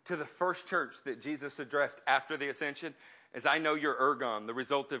to the first church that Jesus addressed after the ascension, is I know your ergon, the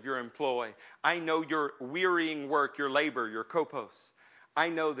result of your employ. I know your wearying work, your labor, your kopos. I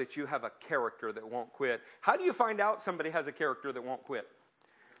know that you have a character that won't quit. How do you find out somebody has a character that won't quit?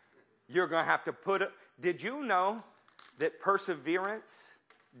 You're going to have to put it. Did you know that perseverance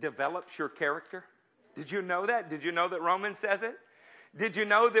develops your character? Did you know that? Did you know that Romans says it? Did you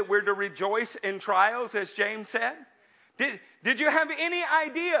know that we're to rejoice in trials, as James said? Did you have any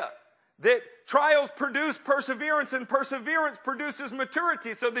idea that trials produce perseverance and perseverance produces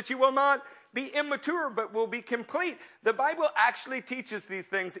maturity so that you will not be immature but will be complete? The Bible actually teaches these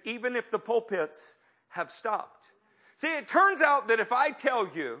things even if the pulpits have stopped. See, it turns out that if I tell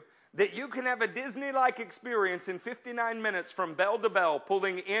you that you can have a Disney-like experience in 59 minutes from bell to bell,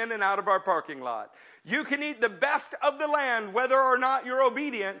 pulling in and out of our parking lot. You can eat the best of the land, whether or not you're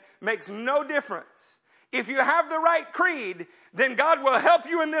obedient, makes no difference. If you have the right creed, then God will help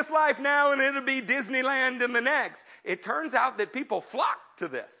you in this life now and it'll be Disneyland in the next. It turns out that people flock to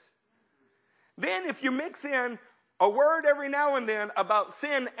this. Then if you mix in a word every now and then about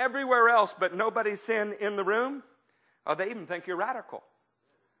sin everywhere else, but nobody's sin in the room, or they even think you're radical.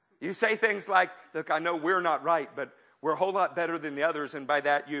 You say things like, look, I know we're not right, but we're a whole lot better than the others, and by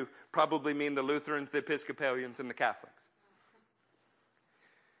that you probably mean the Lutherans, the Episcopalians, and the Catholics.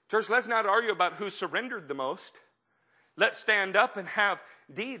 Church, let's not argue about who surrendered the most. Let's stand up and have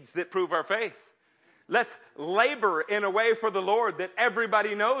deeds that prove our faith. Let's labor in a way for the Lord that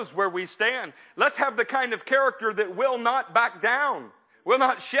everybody knows where we stand. Let's have the kind of character that will not back down, will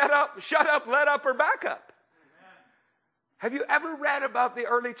not shut up, let up, or back up. Have you ever read about the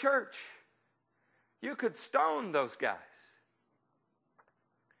early church? You could stone those guys.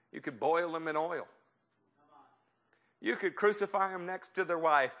 You could boil them in oil. You could crucify them next to their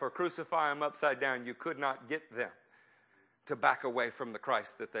wife or crucify them upside down. You could not get them to back away from the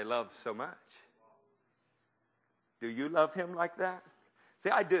Christ that they love so much. Do you love him like that? See,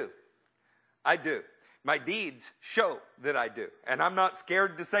 I do. I do. My deeds show that I do. And I'm not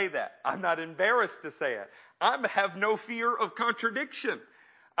scared to say that. I'm not embarrassed to say it. I have no fear of contradiction.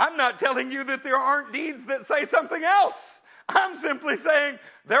 I'm not telling you that there aren't deeds that say something else. I'm simply saying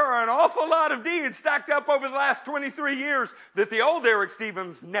there are an awful lot of deeds stacked up over the last 23 years that the old Eric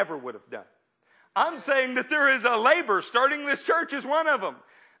Stevens never would have done. I'm saying that there is a labor, starting this church is one of them,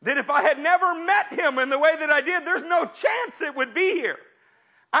 that if I had never met him in the way that I did, there's no chance it would be here.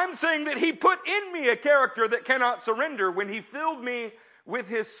 I'm saying that he put in me a character that cannot surrender when he filled me with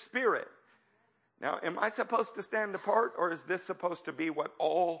his Spirit. Now, am I supposed to stand apart, or is this supposed to be what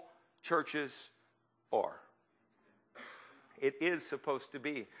all churches are? It is supposed to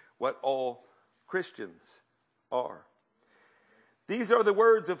be what all Christians are. These are the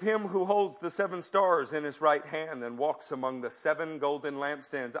words of him who holds the 7 stars in his right hand and walks among the 7 golden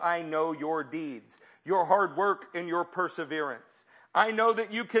lampstands. I know your deeds, your hard work, and your perseverance. I know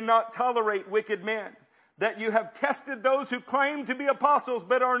that you cannot tolerate wicked men, that you have tested those who claim to be apostles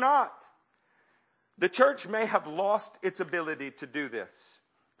but are not. The church may have lost its ability to do this.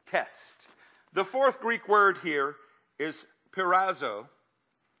 Test. The 4th Greek word here is pirazo.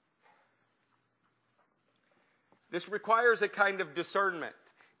 This requires a kind of discernment.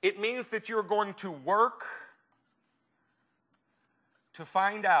 It means that you're going to work to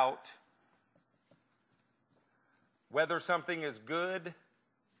find out whether something is good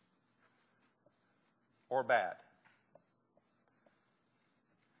or bad.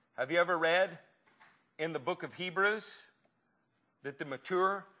 Have you ever read in the book of Hebrews that the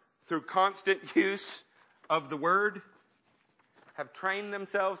mature, through constant use of the word, have trained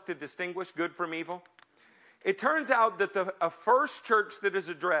themselves to distinguish good from evil? It turns out that a first church that is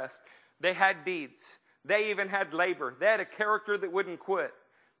addressed, they had deeds. They even had labor. They had a character that wouldn't quit.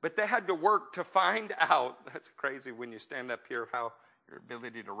 But they had to work to find out. That's crazy when you stand up here how your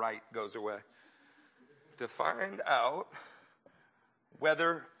ability to write goes away. To find out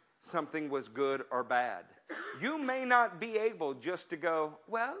whether something was good or bad. You may not be able just to go,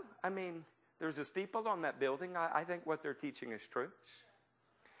 well, I mean, there's a steeple on that building. I think what they're teaching is true.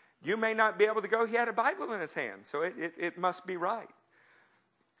 You may not be able to go, he had a Bible in his hand, so it must be right.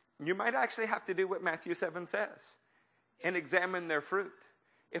 You might actually have to do what Matthew 7 says and examine their fruit.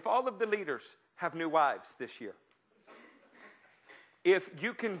 If all of the leaders have new wives this year, if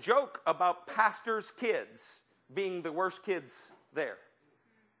you can joke about pastors' kids being the worst kids there,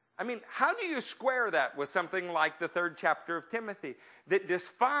 I mean, how do you square that with something like the 3rd chapter of Timothy that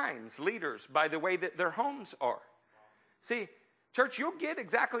defines leaders by the way that their homes are? See, church, you'll get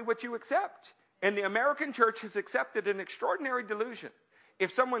exactly what you accept. And the American church has accepted an extraordinary delusion.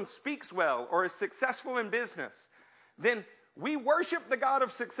 If someone speaks well or is successful in business, then we worship the God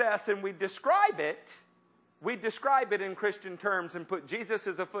of success and we describe it in Christian terms and put Jesus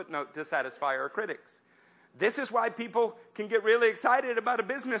as a footnote to satisfy our critics. This is why people can get really excited about a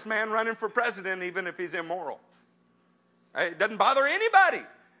businessman running for president even if he's immoral. It doesn't bother anybody.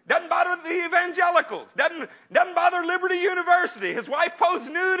 Doesn't bother the evangelicals. Doesn't bother Liberty University. His wife posed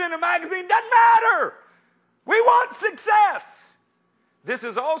nude in a magazine. Doesn't matter. We want success. This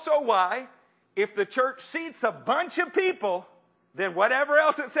is also why if the church seats a bunch of people, then whatever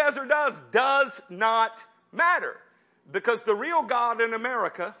else it says or does not matter. Because the real God in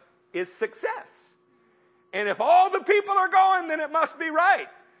America is success. And if all the people are going, then it must be right.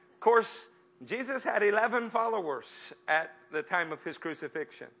 Of course, Jesus had 11 followers at the time of his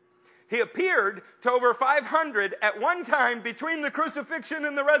crucifixion. He appeared to over 500 at one time between the crucifixion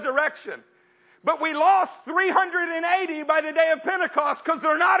and the resurrection. But we lost 380 by the day of Pentecost because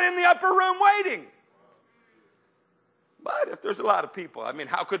they're not in the upper room waiting. But if there's a lot of people, I mean,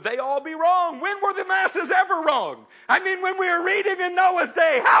 how could they all be wrong? When were the masses ever wrong? I mean, when we were reading in Noah's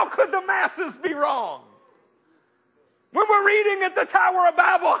day, how could the masses be wrong? When we're reading at the Tower of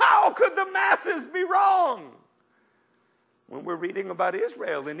Babel, how could the masses be wrong? When we're reading about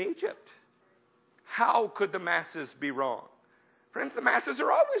Israel in Egypt, how could the masses be wrong? Friends, the masses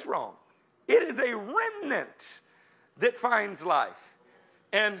are always wrong. It is a remnant that finds life.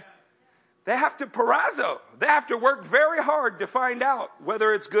 And they have to parazo. They have to work very hard to find out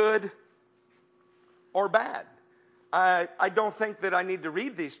whether it's good or bad. I don't think that I need to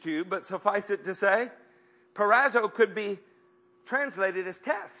read these to you, but suffice it to say, parazo could be translated as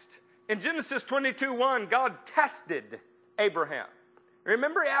test. In Genesis 22:1, God tested Abraham.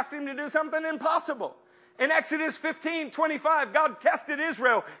 Remember, he asked him to do something impossible. In Exodus 15:25, God tested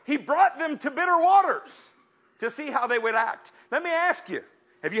Israel. He brought them to bitter waters to see how they would act. Let me ask you,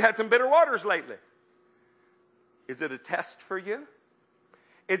 have you had some bitter waters lately? Is it a test for you?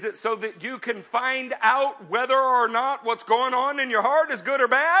 Is it so that you can find out whether or not what's going on in your heart is good or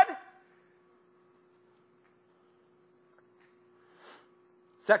bad?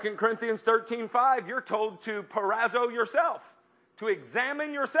 2 Corinthians 13:5, you're told to parazo yourself, to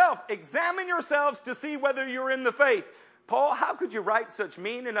examine yourself. Examine yourselves to see whether you're in the faith. Paul, how could you write such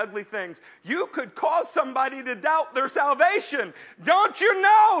mean and ugly things? You could cause somebody to doubt their salvation. Don't you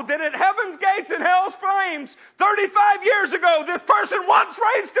know that at heaven's gates and hell's flames, 35 years ago, this person once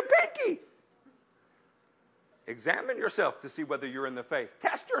raised a pinky? Examine yourself to see whether you're in the faith.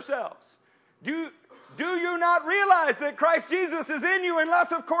 Test yourselves. Do you not realize that Christ Jesus is in you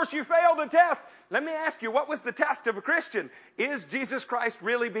unless, of course, you fail the test? Let me ask you, what was the test of a Christian? Is Jesus Christ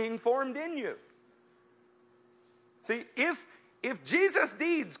really being formed in you? See, if Jesus'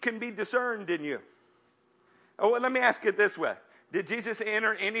 deeds can be discerned in you. Oh, well, let me ask it this way. Did Jesus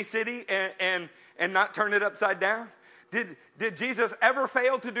enter any city and not turn it upside down? Did Jesus ever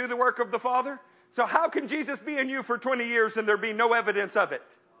fail to do the work of the Father? So how can Jesus be in you for 20 years and there be no evidence of it?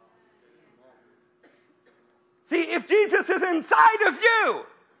 See, if Jesus is inside of you,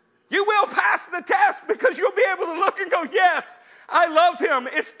 you will pass the test because you'll be able to look and go, yes, I love him.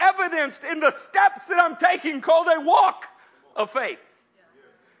 It's evidenced in the steps that I'm taking called a walk of faith.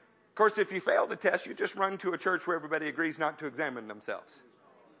 Of course, if you fail the test, you just run to a church where everybody agrees not to examine themselves.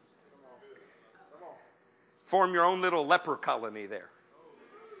 Form your own little leper colony there.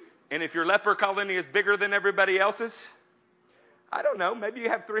 And if your leper colony is bigger than everybody else's, I don't know, maybe you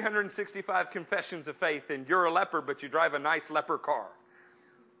have 365 confessions of faith and you're a leper, but you drive a nice leper car.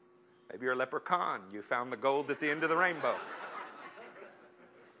 Maybe you're a leprechaun. You found the gold at the end of the rainbow.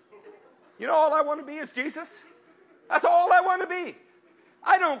 You know, all I want to be is Jesus. That's all I want to be.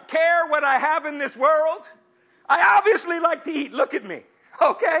 I don't care what I have in this world. I obviously like to eat. Look at me.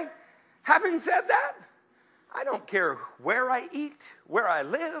 Okay? Having said that, I don't care where I eat, where I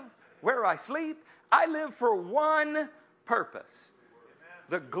live, where I sleep. I live for one purpose.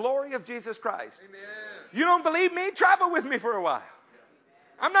 The glory of Jesus Christ. Amen. You don't believe me? Travel with me for a while.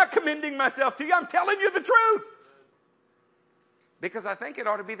 I'm not commending myself to you. I'm telling you the truth. Because I think it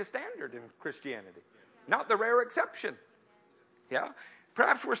ought to be the standard in Christianity, not the rare exception. Yeah?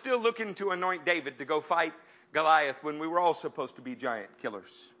 Perhaps we're still looking to anoint David to go fight Goliath when we were all supposed to be giant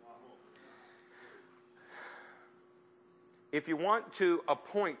killers. If you want to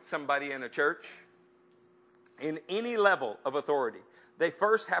appoint somebody in a church, in any level of authority, they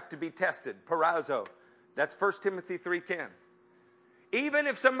first have to be tested. Parazo. That's 1 Timothy 3:10. Even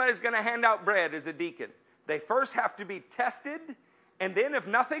if somebody's going to hand out bread as a deacon, they first have to be tested, and then if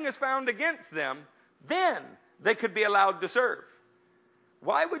nothing is found against them, then they could be allowed to serve.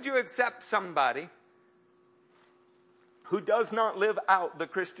 Why would you accept somebody who does not live out the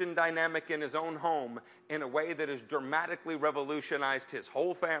Christian dynamic in his own home in a way that has dramatically revolutionized his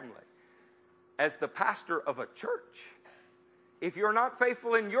whole family as the pastor of a church? If you're not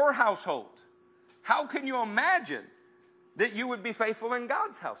faithful in your household, how can you imagine that you would be faithful in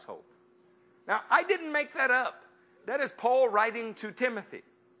God's household? Now, I didn't make that up. That is Paul writing to Timothy.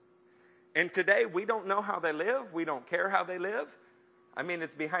 And today, we don't know how they live. We don't care how they live. I mean,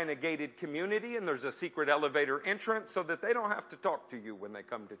 it's behind a gated community, and there's a secret elevator entrance so that they don't have to talk to you when they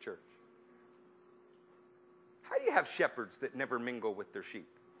come to church. How do you have shepherds that never mingle with their sheep?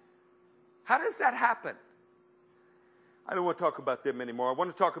 How does that happen? I don't want to talk about them anymore. I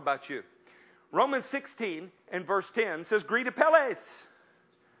want to talk about you. Romans 16 and verse 10 says, Greet Apelles,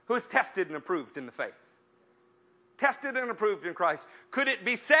 who is tested and approved in the faith. Tested and approved in Christ. Could it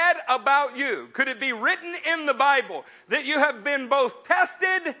be said about you, could it be written in the Bible that you have been both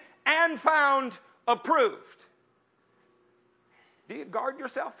tested and found approved? Do you guard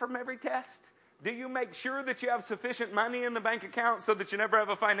yourself from every test? Do you make sure that you have sufficient money in the bank account so that you never have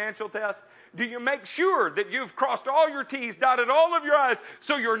a financial test? Do you make sure that you've crossed all your T's, dotted all of your I's,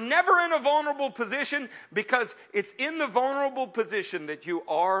 so you're never in a vulnerable position? Because it's in the vulnerable position that you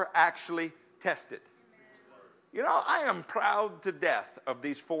are actually tested. You know, I am proud to death of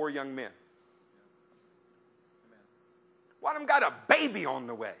these 4 young men. One of them got a baby on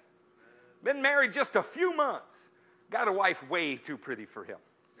the way. Been married just a few months. Got a wife way too pretty for him.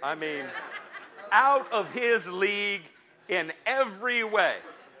 I mean, out of his league in every way.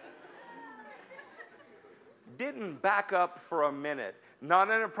 Didn't back up for a minute.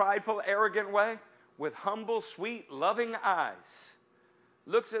 Not in a prideful, arrogant way. With humble, sweet, loving eyes.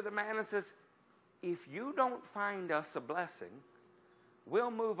 Looks at the man and says, if you don't find us a blessing,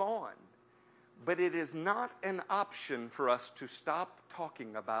 we'll move on. But it is not an option for us to stop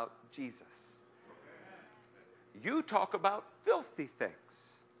talking about Jesus. You talk about filthy things.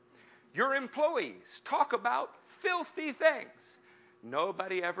 Your employees talk about filthy things.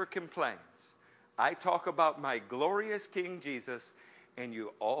 Nobody ever complains. I talk about my glorious King Jesus, and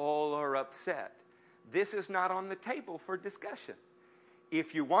you all are upset. This is not on the table for discussion.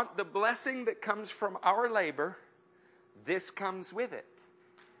 If you want the blessing that comes from our labor, this comes with it.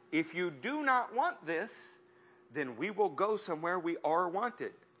 If you do not want this, then we will go somewhere we are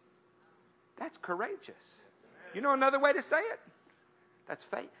wanted. That's courageous. You know another way to say it? That's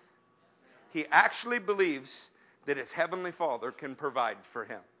faith. He actually believes that his heavenly Father can provide for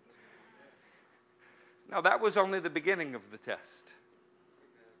him. Now, that was only the beginning of the test.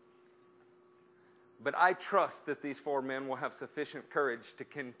 But I trust that these 4 men will have sufficient courage to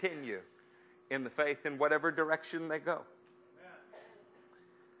continue in the faith in whatever direction they go.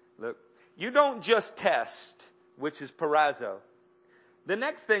 Look, you don't just test, which is parazo. The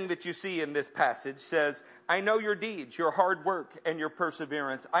next thing that you see in this passage says, I know your deeds, your hard work, and your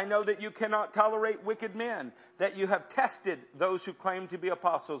perseverance. I know that you cannot tolerate wicked men, that you have tested those who claim to be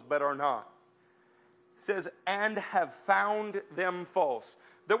apostles but are not. It says, and have found them false.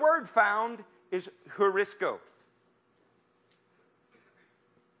 The word found is heurisco.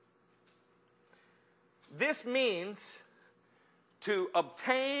 This means to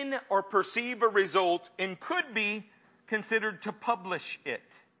obtain or perceive a result and could be considered to publish it.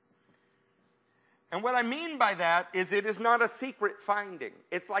 And what I mean by that is it is not a secret finding.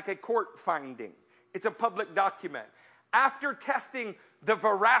 It's like a court finding. It's a public document. After testing the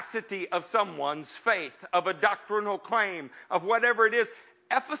veracity of someone's faith, of a doctrinal claim, of whatever it is,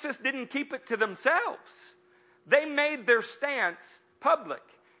 Ephesus didn't keep it to themselves. They made their stance public.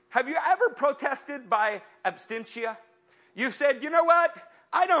 Have you ever protested by abstentia? You've said, you know what?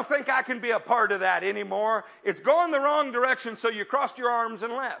 I don't think I can be a part of that anymore. It's going the wrong direction, so you crossed your arms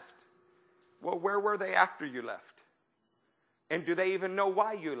and left. Well, where were they after you left? And do they even know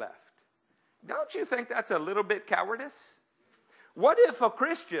why you left? Don't you think that's a little bit cowardice? What if a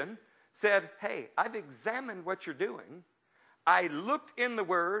Christian said, hey, I've examined what you're doing. I looked in the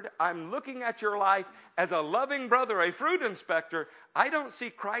Word. I'm looking at your life as a loving brother, a fruit inspector. I don't see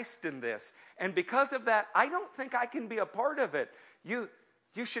Christ in this. And because of that, I don't think I can be a part of it. You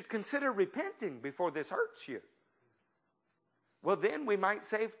should consider repenting before this hurts you. Well, then we might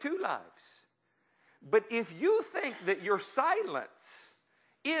save 2 lives. But if you think that your silence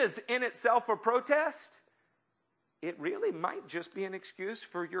is in itself a protest, it really might just be an excuse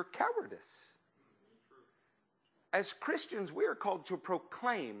for your cowardice. As Christians, we are called to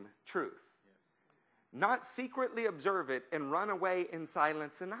proclaim truth, not secretly observe it and run away in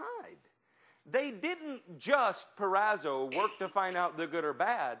silence and hide. They didn't just parazo, work to find out the good or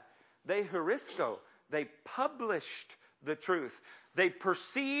bad. They heurisco. They published the truth. They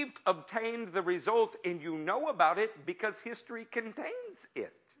perceived, obtained the result, and you know about it because history contains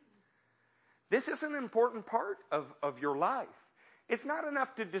it. This is an important part of your life. It's not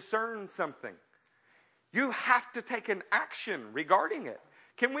enough to discern something. You have to take an action regarding it.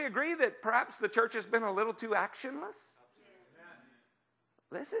 Can we agree that perhaps the church has been a little too actionless?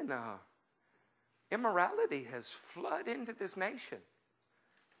 Listen, immorality has flooded into this nation.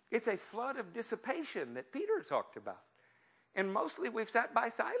 It's a flood of dissipation that Peter talked about. And mostly we've sat by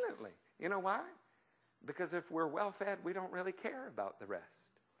silently. You know why? Because if we're well fed, we don't really care about the rest.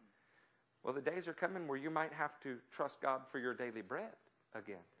 Well, the days are coming where you might have to trust God for your daily bread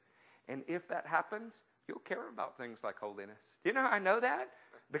again. And if that happens, you'll care about things like holiness. Do you know how I know that?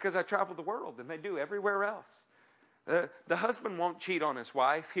 Because I travel the world, and they do everywhere else. The husband won't cheat on his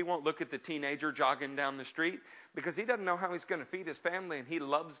wife. He won't look at the teenager jogging down the street because he doesn't know how he's going to feed his family, and he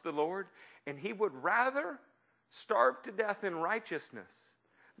loves the Lord. And he would rather starve to death in righteousness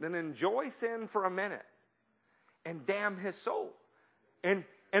than enjoy sin for a minute and damn his soul. And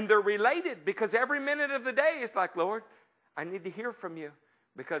And they're related because every minute of the day is like, Lord, I need to hear from you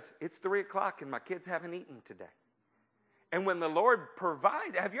because it's 3 o'clock and my kids haven't eaten today. And when the Lord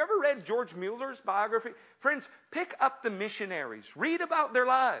provides, have you ever read George Mueller's biography? Friends, pick up the missionaries. Read about their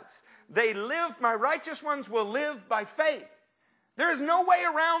lives. They live, my righteous ones will live by faith. There is no way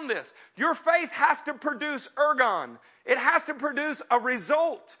around this. Your faith has to produce ergon. It has to produce a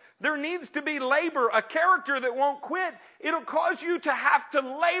result. There needs to be labor, a character that won't quit. It'll cause you to have to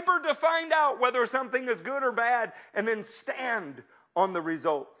labor to find out whether something is good or bad and then stand on the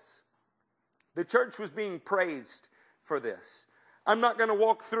results. The church was being praised for this. I'm not going to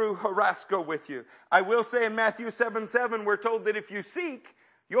walk through Horasco with you. I will say in Matthew 7:7, we're told that if you seek,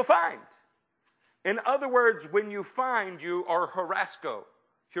 you'll find. In other words, when you find, you are Horasco.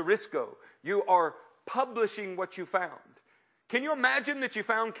 You are publishing what you found. Can you imagine that you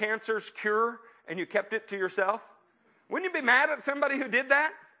found cancer's cure and you kept it to yourself? Wouldn't you be mad at somebody who did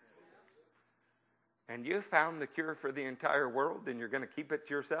that? And you found the cure for the entire world and you're going to keep it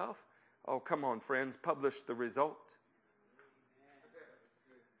to yourself? Oh, come on, friends, publish the result.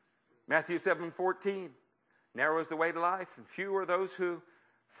 Matthew 7:14, narrow is the way to life, and few are those who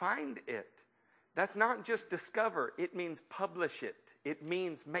find it. That's not just discover, it means publish it. It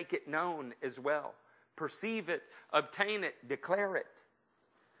means make it known as well. Perceive it, obtain it, declare it.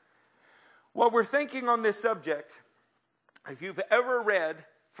 While we're thinking on this subject, if you've ever read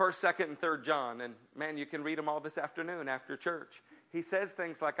 1st, 2nd, and 3rd John, and man, you can read them all this afternoon after church. He says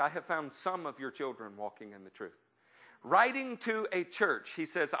things like, I have found some of your children walking in the truth. Writing to a church, he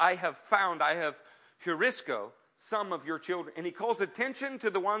says, I have Horasco, some of your children. And he calls attention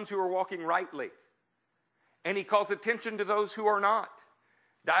to the ones who are walking rightly. And he calls attention to those who are not.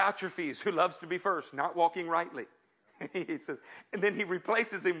 Diotrephes, who loves to be first, not walking rightly. He says, and then he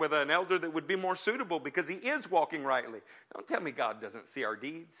replaces him with an elder that would be more suitable because he is walking rightly. Don't tell me God doesn't see our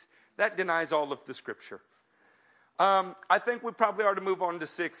deeds. That denies all of the Scripture. I think we probably ought to move on to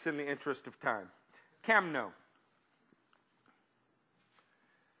 6 in the interest of time. Camno.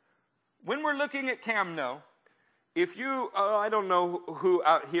 When we're looking at camno, if you, I don't know who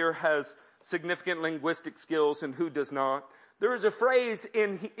out here has significant linguistic skills and who does not. There is a phrase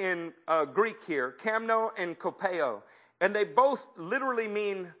in Greek here, camno and kopeo, and they both literally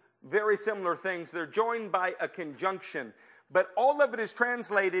mean very similar things. They're joined by a conjunction, but all of it is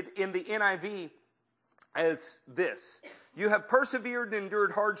translated in the NIV as this. You have persevered and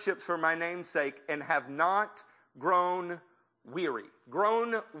endured hardships for my name's sake and have not grown weary.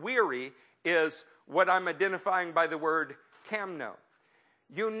 Grown weary is what I'm identifying by the word camno.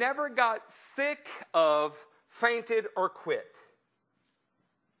 You never got sick of, fainted, or quit.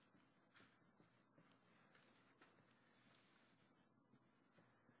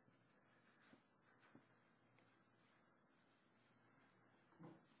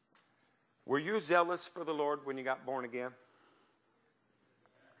 Were you zealous for the Lord when you got born again?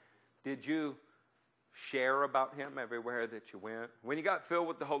 Did you share about Him everywhere that you went? When you got filled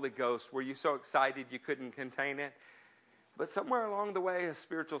with the Holy Ghost, were you so excited you couldn't contain it? But somewhere along the way, a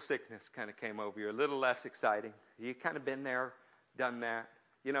spiritual sickness kind of came over you, a little less exciting. You kind of been there, done that.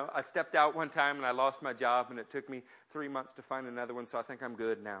 You know, I stepped out one time and I lost my job, and it took me 3 months to find another one, so I think I'm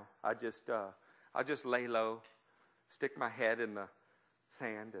good now. I just lay low, stick my head in the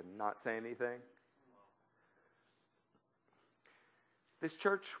sand and not say anything. This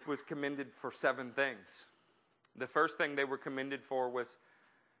church was commended for 7 things. The first thing they were commended for was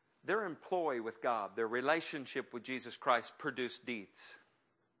their employ with God, their relationship with Jesus Christ produced deeds.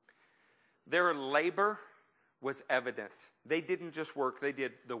 Their labor was evident. They didn't just work, they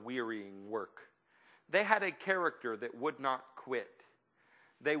did the wearying work. They had a character that would not quit.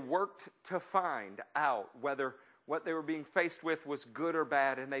 They worked to find out whether what they were being faced with was good or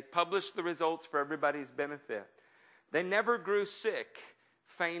bad, and they published the results for everybody's benefit. They never grew sick,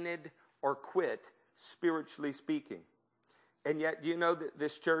 fainted, or quit, spiritually speaking. And yet, do you know that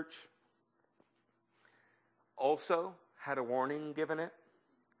this church also had a warning given it?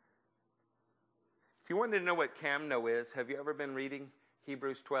 If you wanted to know what camno is, have you ever been reading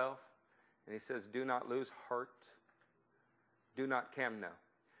Hebrews 12? And he says, do not lose heart. Do not camno.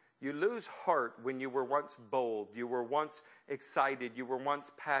 You lose heart when you were once bold, you were once excited, you were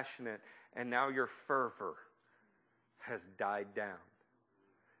once passionate, and now your fervor has died down.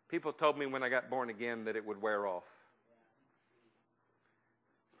 People told me when I got born again that it would wear off.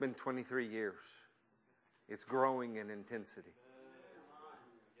 It's been 23 years. It's growing in intensity.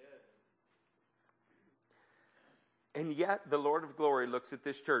 And yet the Lord of glory looks at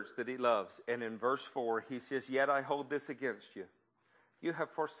this church that He loves, and in verse 4 He says, yet I hold this against you. You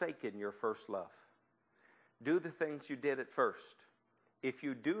have forsaken your first love. Do the things you did at first. if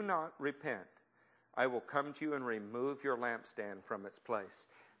you do not repent, I will come to you and remove your lampstand from its place.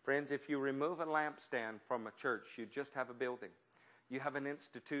 Friends, if you remove a lampstand from a church, you just have a building. You have an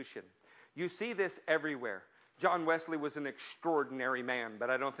institution. You see this everywhere. John Wesley was an extraordinary man, but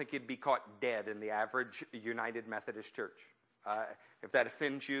I don't think he'd be caught dead in the average United Methodist Church. If that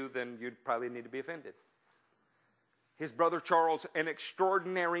offends you, then you'd probably need to be offended. His brother Charles, an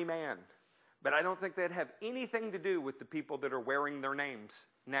extraordinary man, but I don't think they'd have anything to do with the people that are wearing their names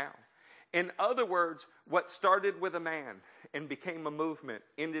now. In other words, what started with a man and became a movement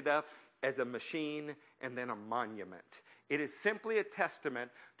ended up as a machine and then a monument. It is simply a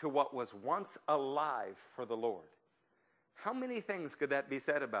testament to what was once alive for the Lord. How many things could that be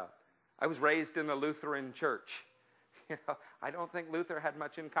said about? I was raised in a Lutheran church. I don't think Luther had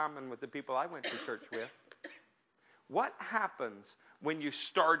much in common with the people I went to church with. What happens when you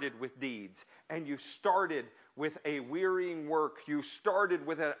started with deeds and you started with a wearying work? You started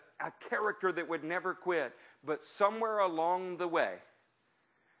with a character that would never quit, but somewhere along the way,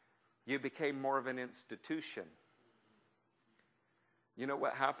 you became more of an institution. You know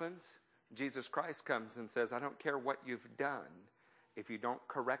what happens? Jesus Christ comes and says, I don't care what you've done. If you don't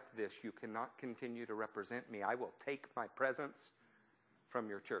correct this, you cannot continue to represent me. I will take my presence from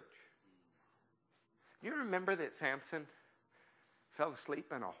your church. Do you remember that Samson fell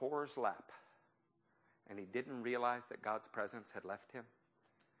asleep in a whore's lap and he didn't realize that God's presence had left him?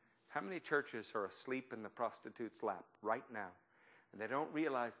 How many churches are asleep in the prostitute's lap right now? And they don't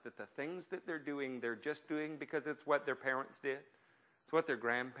realize that the things that they're doing, they're just doing because it's what their parents did. It's what their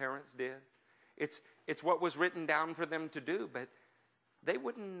grandparents did. It's what was written down for them to do, but they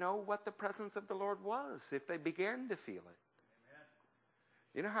wouldn't know what the presence of the Lord was if they began to feel it. Amen.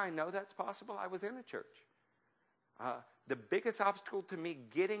 You know how I know that's possible? I was in a church. The biggest obstacle to me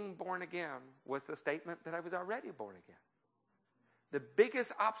getting born again was the statement that I was already born again. The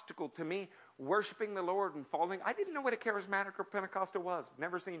biggest obstacle to me worshiping the Lord and following, I didn't know what a charismatic or Pentecostal was.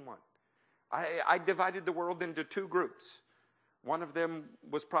 Never seen one. I divided the world into two groups. One of them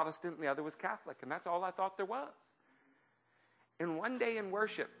was Protestant and the other was Catholic, and that's all I thought there was. And one day in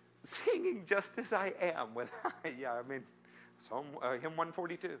worship, singing Just As I Am, with, Psalm, hymn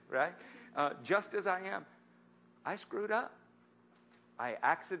 142, right? Just As I Am, I screwed up. I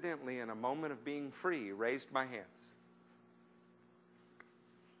accidentally, in a moment of being free, raised my hands.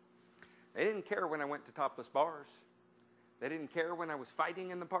 They didn't care when I went to topless bars. They didn't care when I was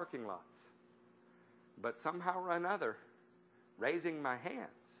fighting in the parking lots. But somehow or another, raising my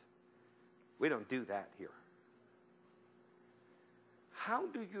hands, we don't do that here. How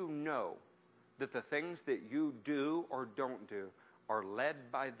do you know that the things that you do or don't do are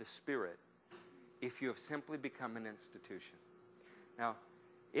led by the Spirit if you have simply become an institution? Now,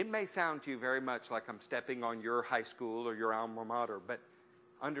 it may sound to you very much like I'm stepping on your high school or your alma mater, but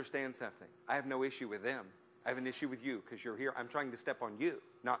understand something. I have no issue with them. I have an issue with you because you're here. I'm trying to step on you,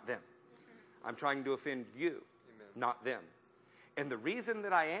 not them. I'm trying to offend you, Amen. Not them. And the reason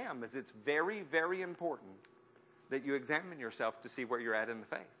that I am is it's very, very important that you examine yourself to see where you're at in the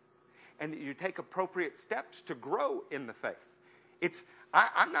faith. And that you take appropriate steps to grow in the faith.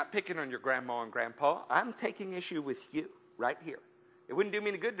 I'm not picking on your grandma and grandpa. I'm taking issue with you right here. It wouldn't do me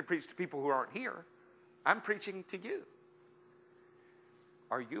any good to preach to people who aren't here. I'm preaching to you.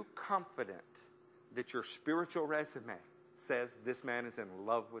 Are you confident that your spiritual resume says this man is in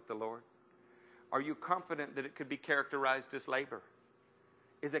love with the Lord? Are you confident that it could be characterized as labor?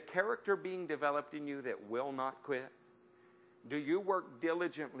 Is a character being developed in you that will not quit? Do you work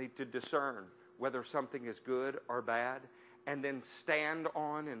diligently to discern whether something is good or bad and then stand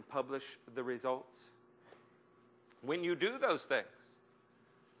on and publish the results? When you do those things,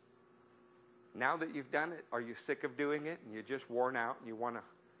 now that you've done it, are you sick of doing it and you're just worn out and you want to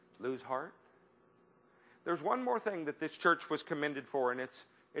lose heart? There's one more thing that this church was commended for, and it's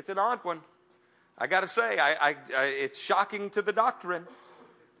an odd one. I got to say, it's shocking to the doctrine.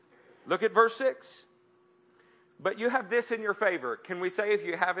 Look at verse 6. But you have this in your favor. Can we say if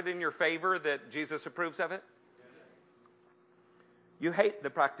you have it in your favor that Jesus approves of it? You hate the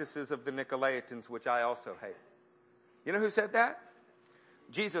practices of the Nicolaitans, which I also hate. You know who said that?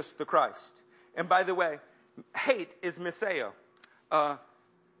 Jesus the Christ. And by the way, hate is miseo.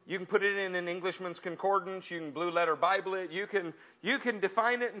 You can put it in an Englishman's concordance. You can blue letter Bible it. You can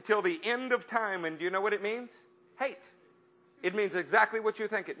define it until the end of time. And do you know what it means? Hate. It means exactly what you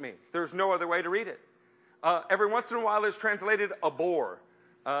think it means. There's no other way to read it. Every once in a while it's translated abhor.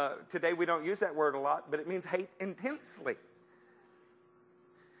 Today we don't use that word a lot, but it means hate intensely.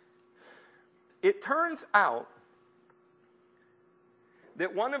 It turns out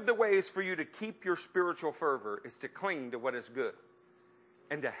that one of the ways for you to keep your spiritual fervor is to cling to what is good.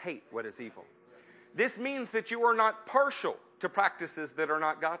 and to hate what is evil. This means that you are not partial to practices that are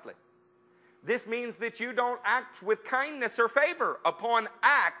not godly. This means that you don't act with kindness or favor upon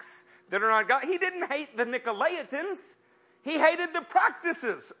acts that are not godly. He didn't hate the Nicolaitans. He hated the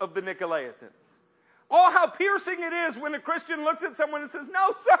practices of the Nicolaitans. Oh, how piercing it is when a Christian looks at someone and says,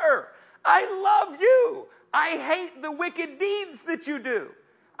 "No, sir, I love you. I hate the wicked deeds that you do.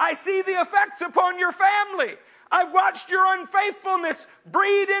 I see the effects upon your family. I've watched your unfaithfulness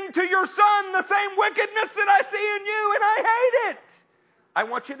breed into your son the same wickedness that I see in you, and I hate it. I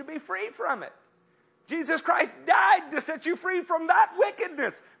want you to be free from it. Jesus Christ died to set you free from that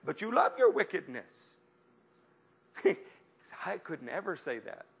wickedness, but you love your wickedness." I could never say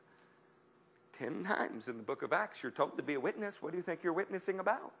that. 10 times in the book of Acts, you're told to be a witness. What do you think you're witnessing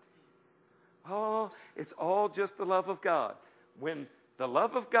about? Oh, it's all just the love of God. When the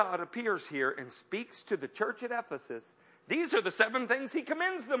love of God appears here and speaks to the church at Ephesus, these are the 7 things he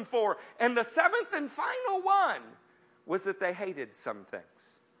commends them for. And the 7th and final one was that they hated some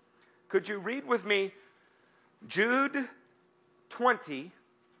things. Could you read with me Jude 20?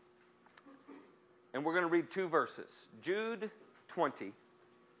 And we're going to read 2 verses. Jude 20.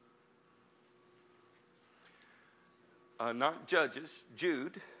 Not Judges,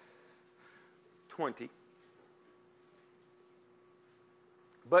 Jude 20.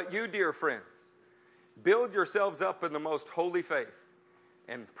 "But you, dear friends, build yourselves up in the most holy faith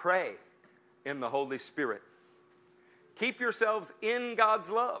and pray in the Holy Spirit. Keep yourselves in God's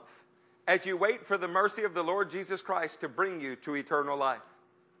love as you wait for the mercy of the Lord Jesus Christ to bring you to eternal life.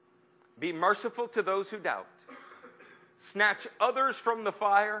 Be merciful to those who doubt. Snatch others from the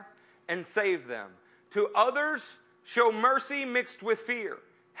fire and save them. To others, show mercy mixed with fear,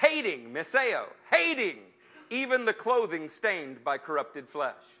 hating, miseo, hating even the clothing stained by corrupted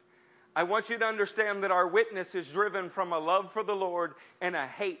flesh." I want you to understand that our witness is driven from a love for the Lord and a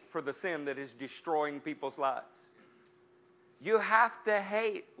hate for the sin that is destroying people's lives. You have to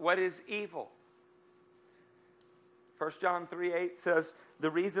hate what is evil. 1 John 3:8 says, the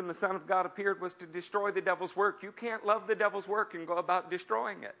reason the Son of God appeared was to destroy the devil's work. You can't love the devil's work and go about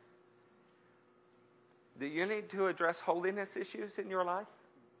destroying it. Do you need to address holiness issues in your life?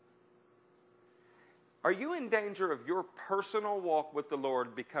 Are you in danger of your personal walk with the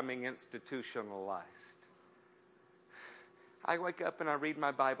Lord becoming institutionalized? I wake up and I read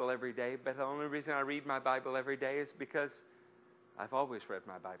my Bible every day, but the only reason I read my Bible every day is because I've always read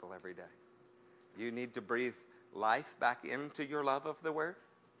my Bible every day. You need to breathe life back into your love of the Word.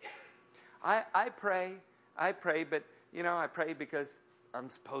 I pray, but, I pray because I'm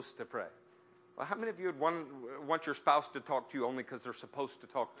supposed to pray. Well, how many of you would want your spouse to talk to you only because they're supposed to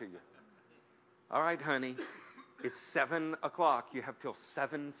talk to you? All right, honey, it's 7 o'clock. You have till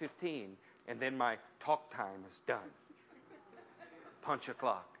 7:15, and then my talk time is done. Punch a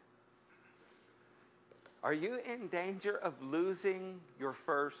clock. Are you in danger of losing your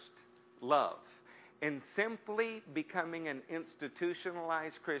first love and simply becoming an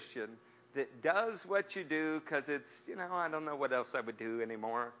institutionalized Christian that does what you do because it's, I don't know what else I would do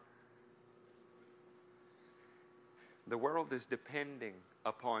anymore? The world is depending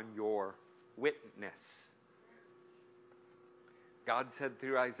upon your witness. God said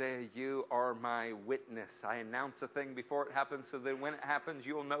through Isaiah, "You are my witness. I announce a thing before it happens so that when it happens,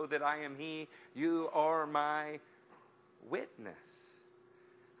 you'll know that I am He. You are my witness."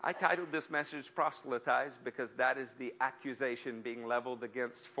 I titled this message Proselytize because that is the accusation being leveled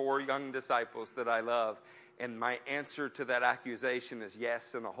against 4 young disciples that I love. And my answer to that accusation is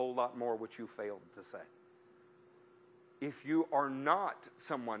yes, and a whole lot more which you failed to say. If you are not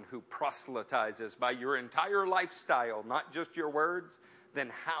someone who proselytizes by your entire lifestyle, not just your words, then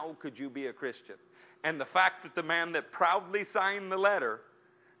how could you be a Christian? And the fact that the man that proudly signed the letter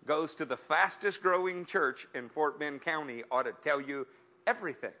goes to the fastest growing church in Fort Bend County ought to tell you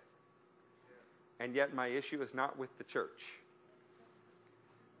everything. And yet my issue is not with the church.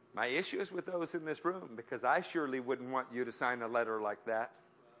 My issue is with those in this room, because I surely wouldn't want you to sign a letter like that.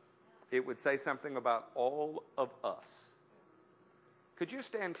 It would say something about all of us. Could you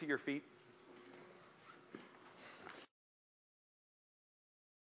stand to your feet?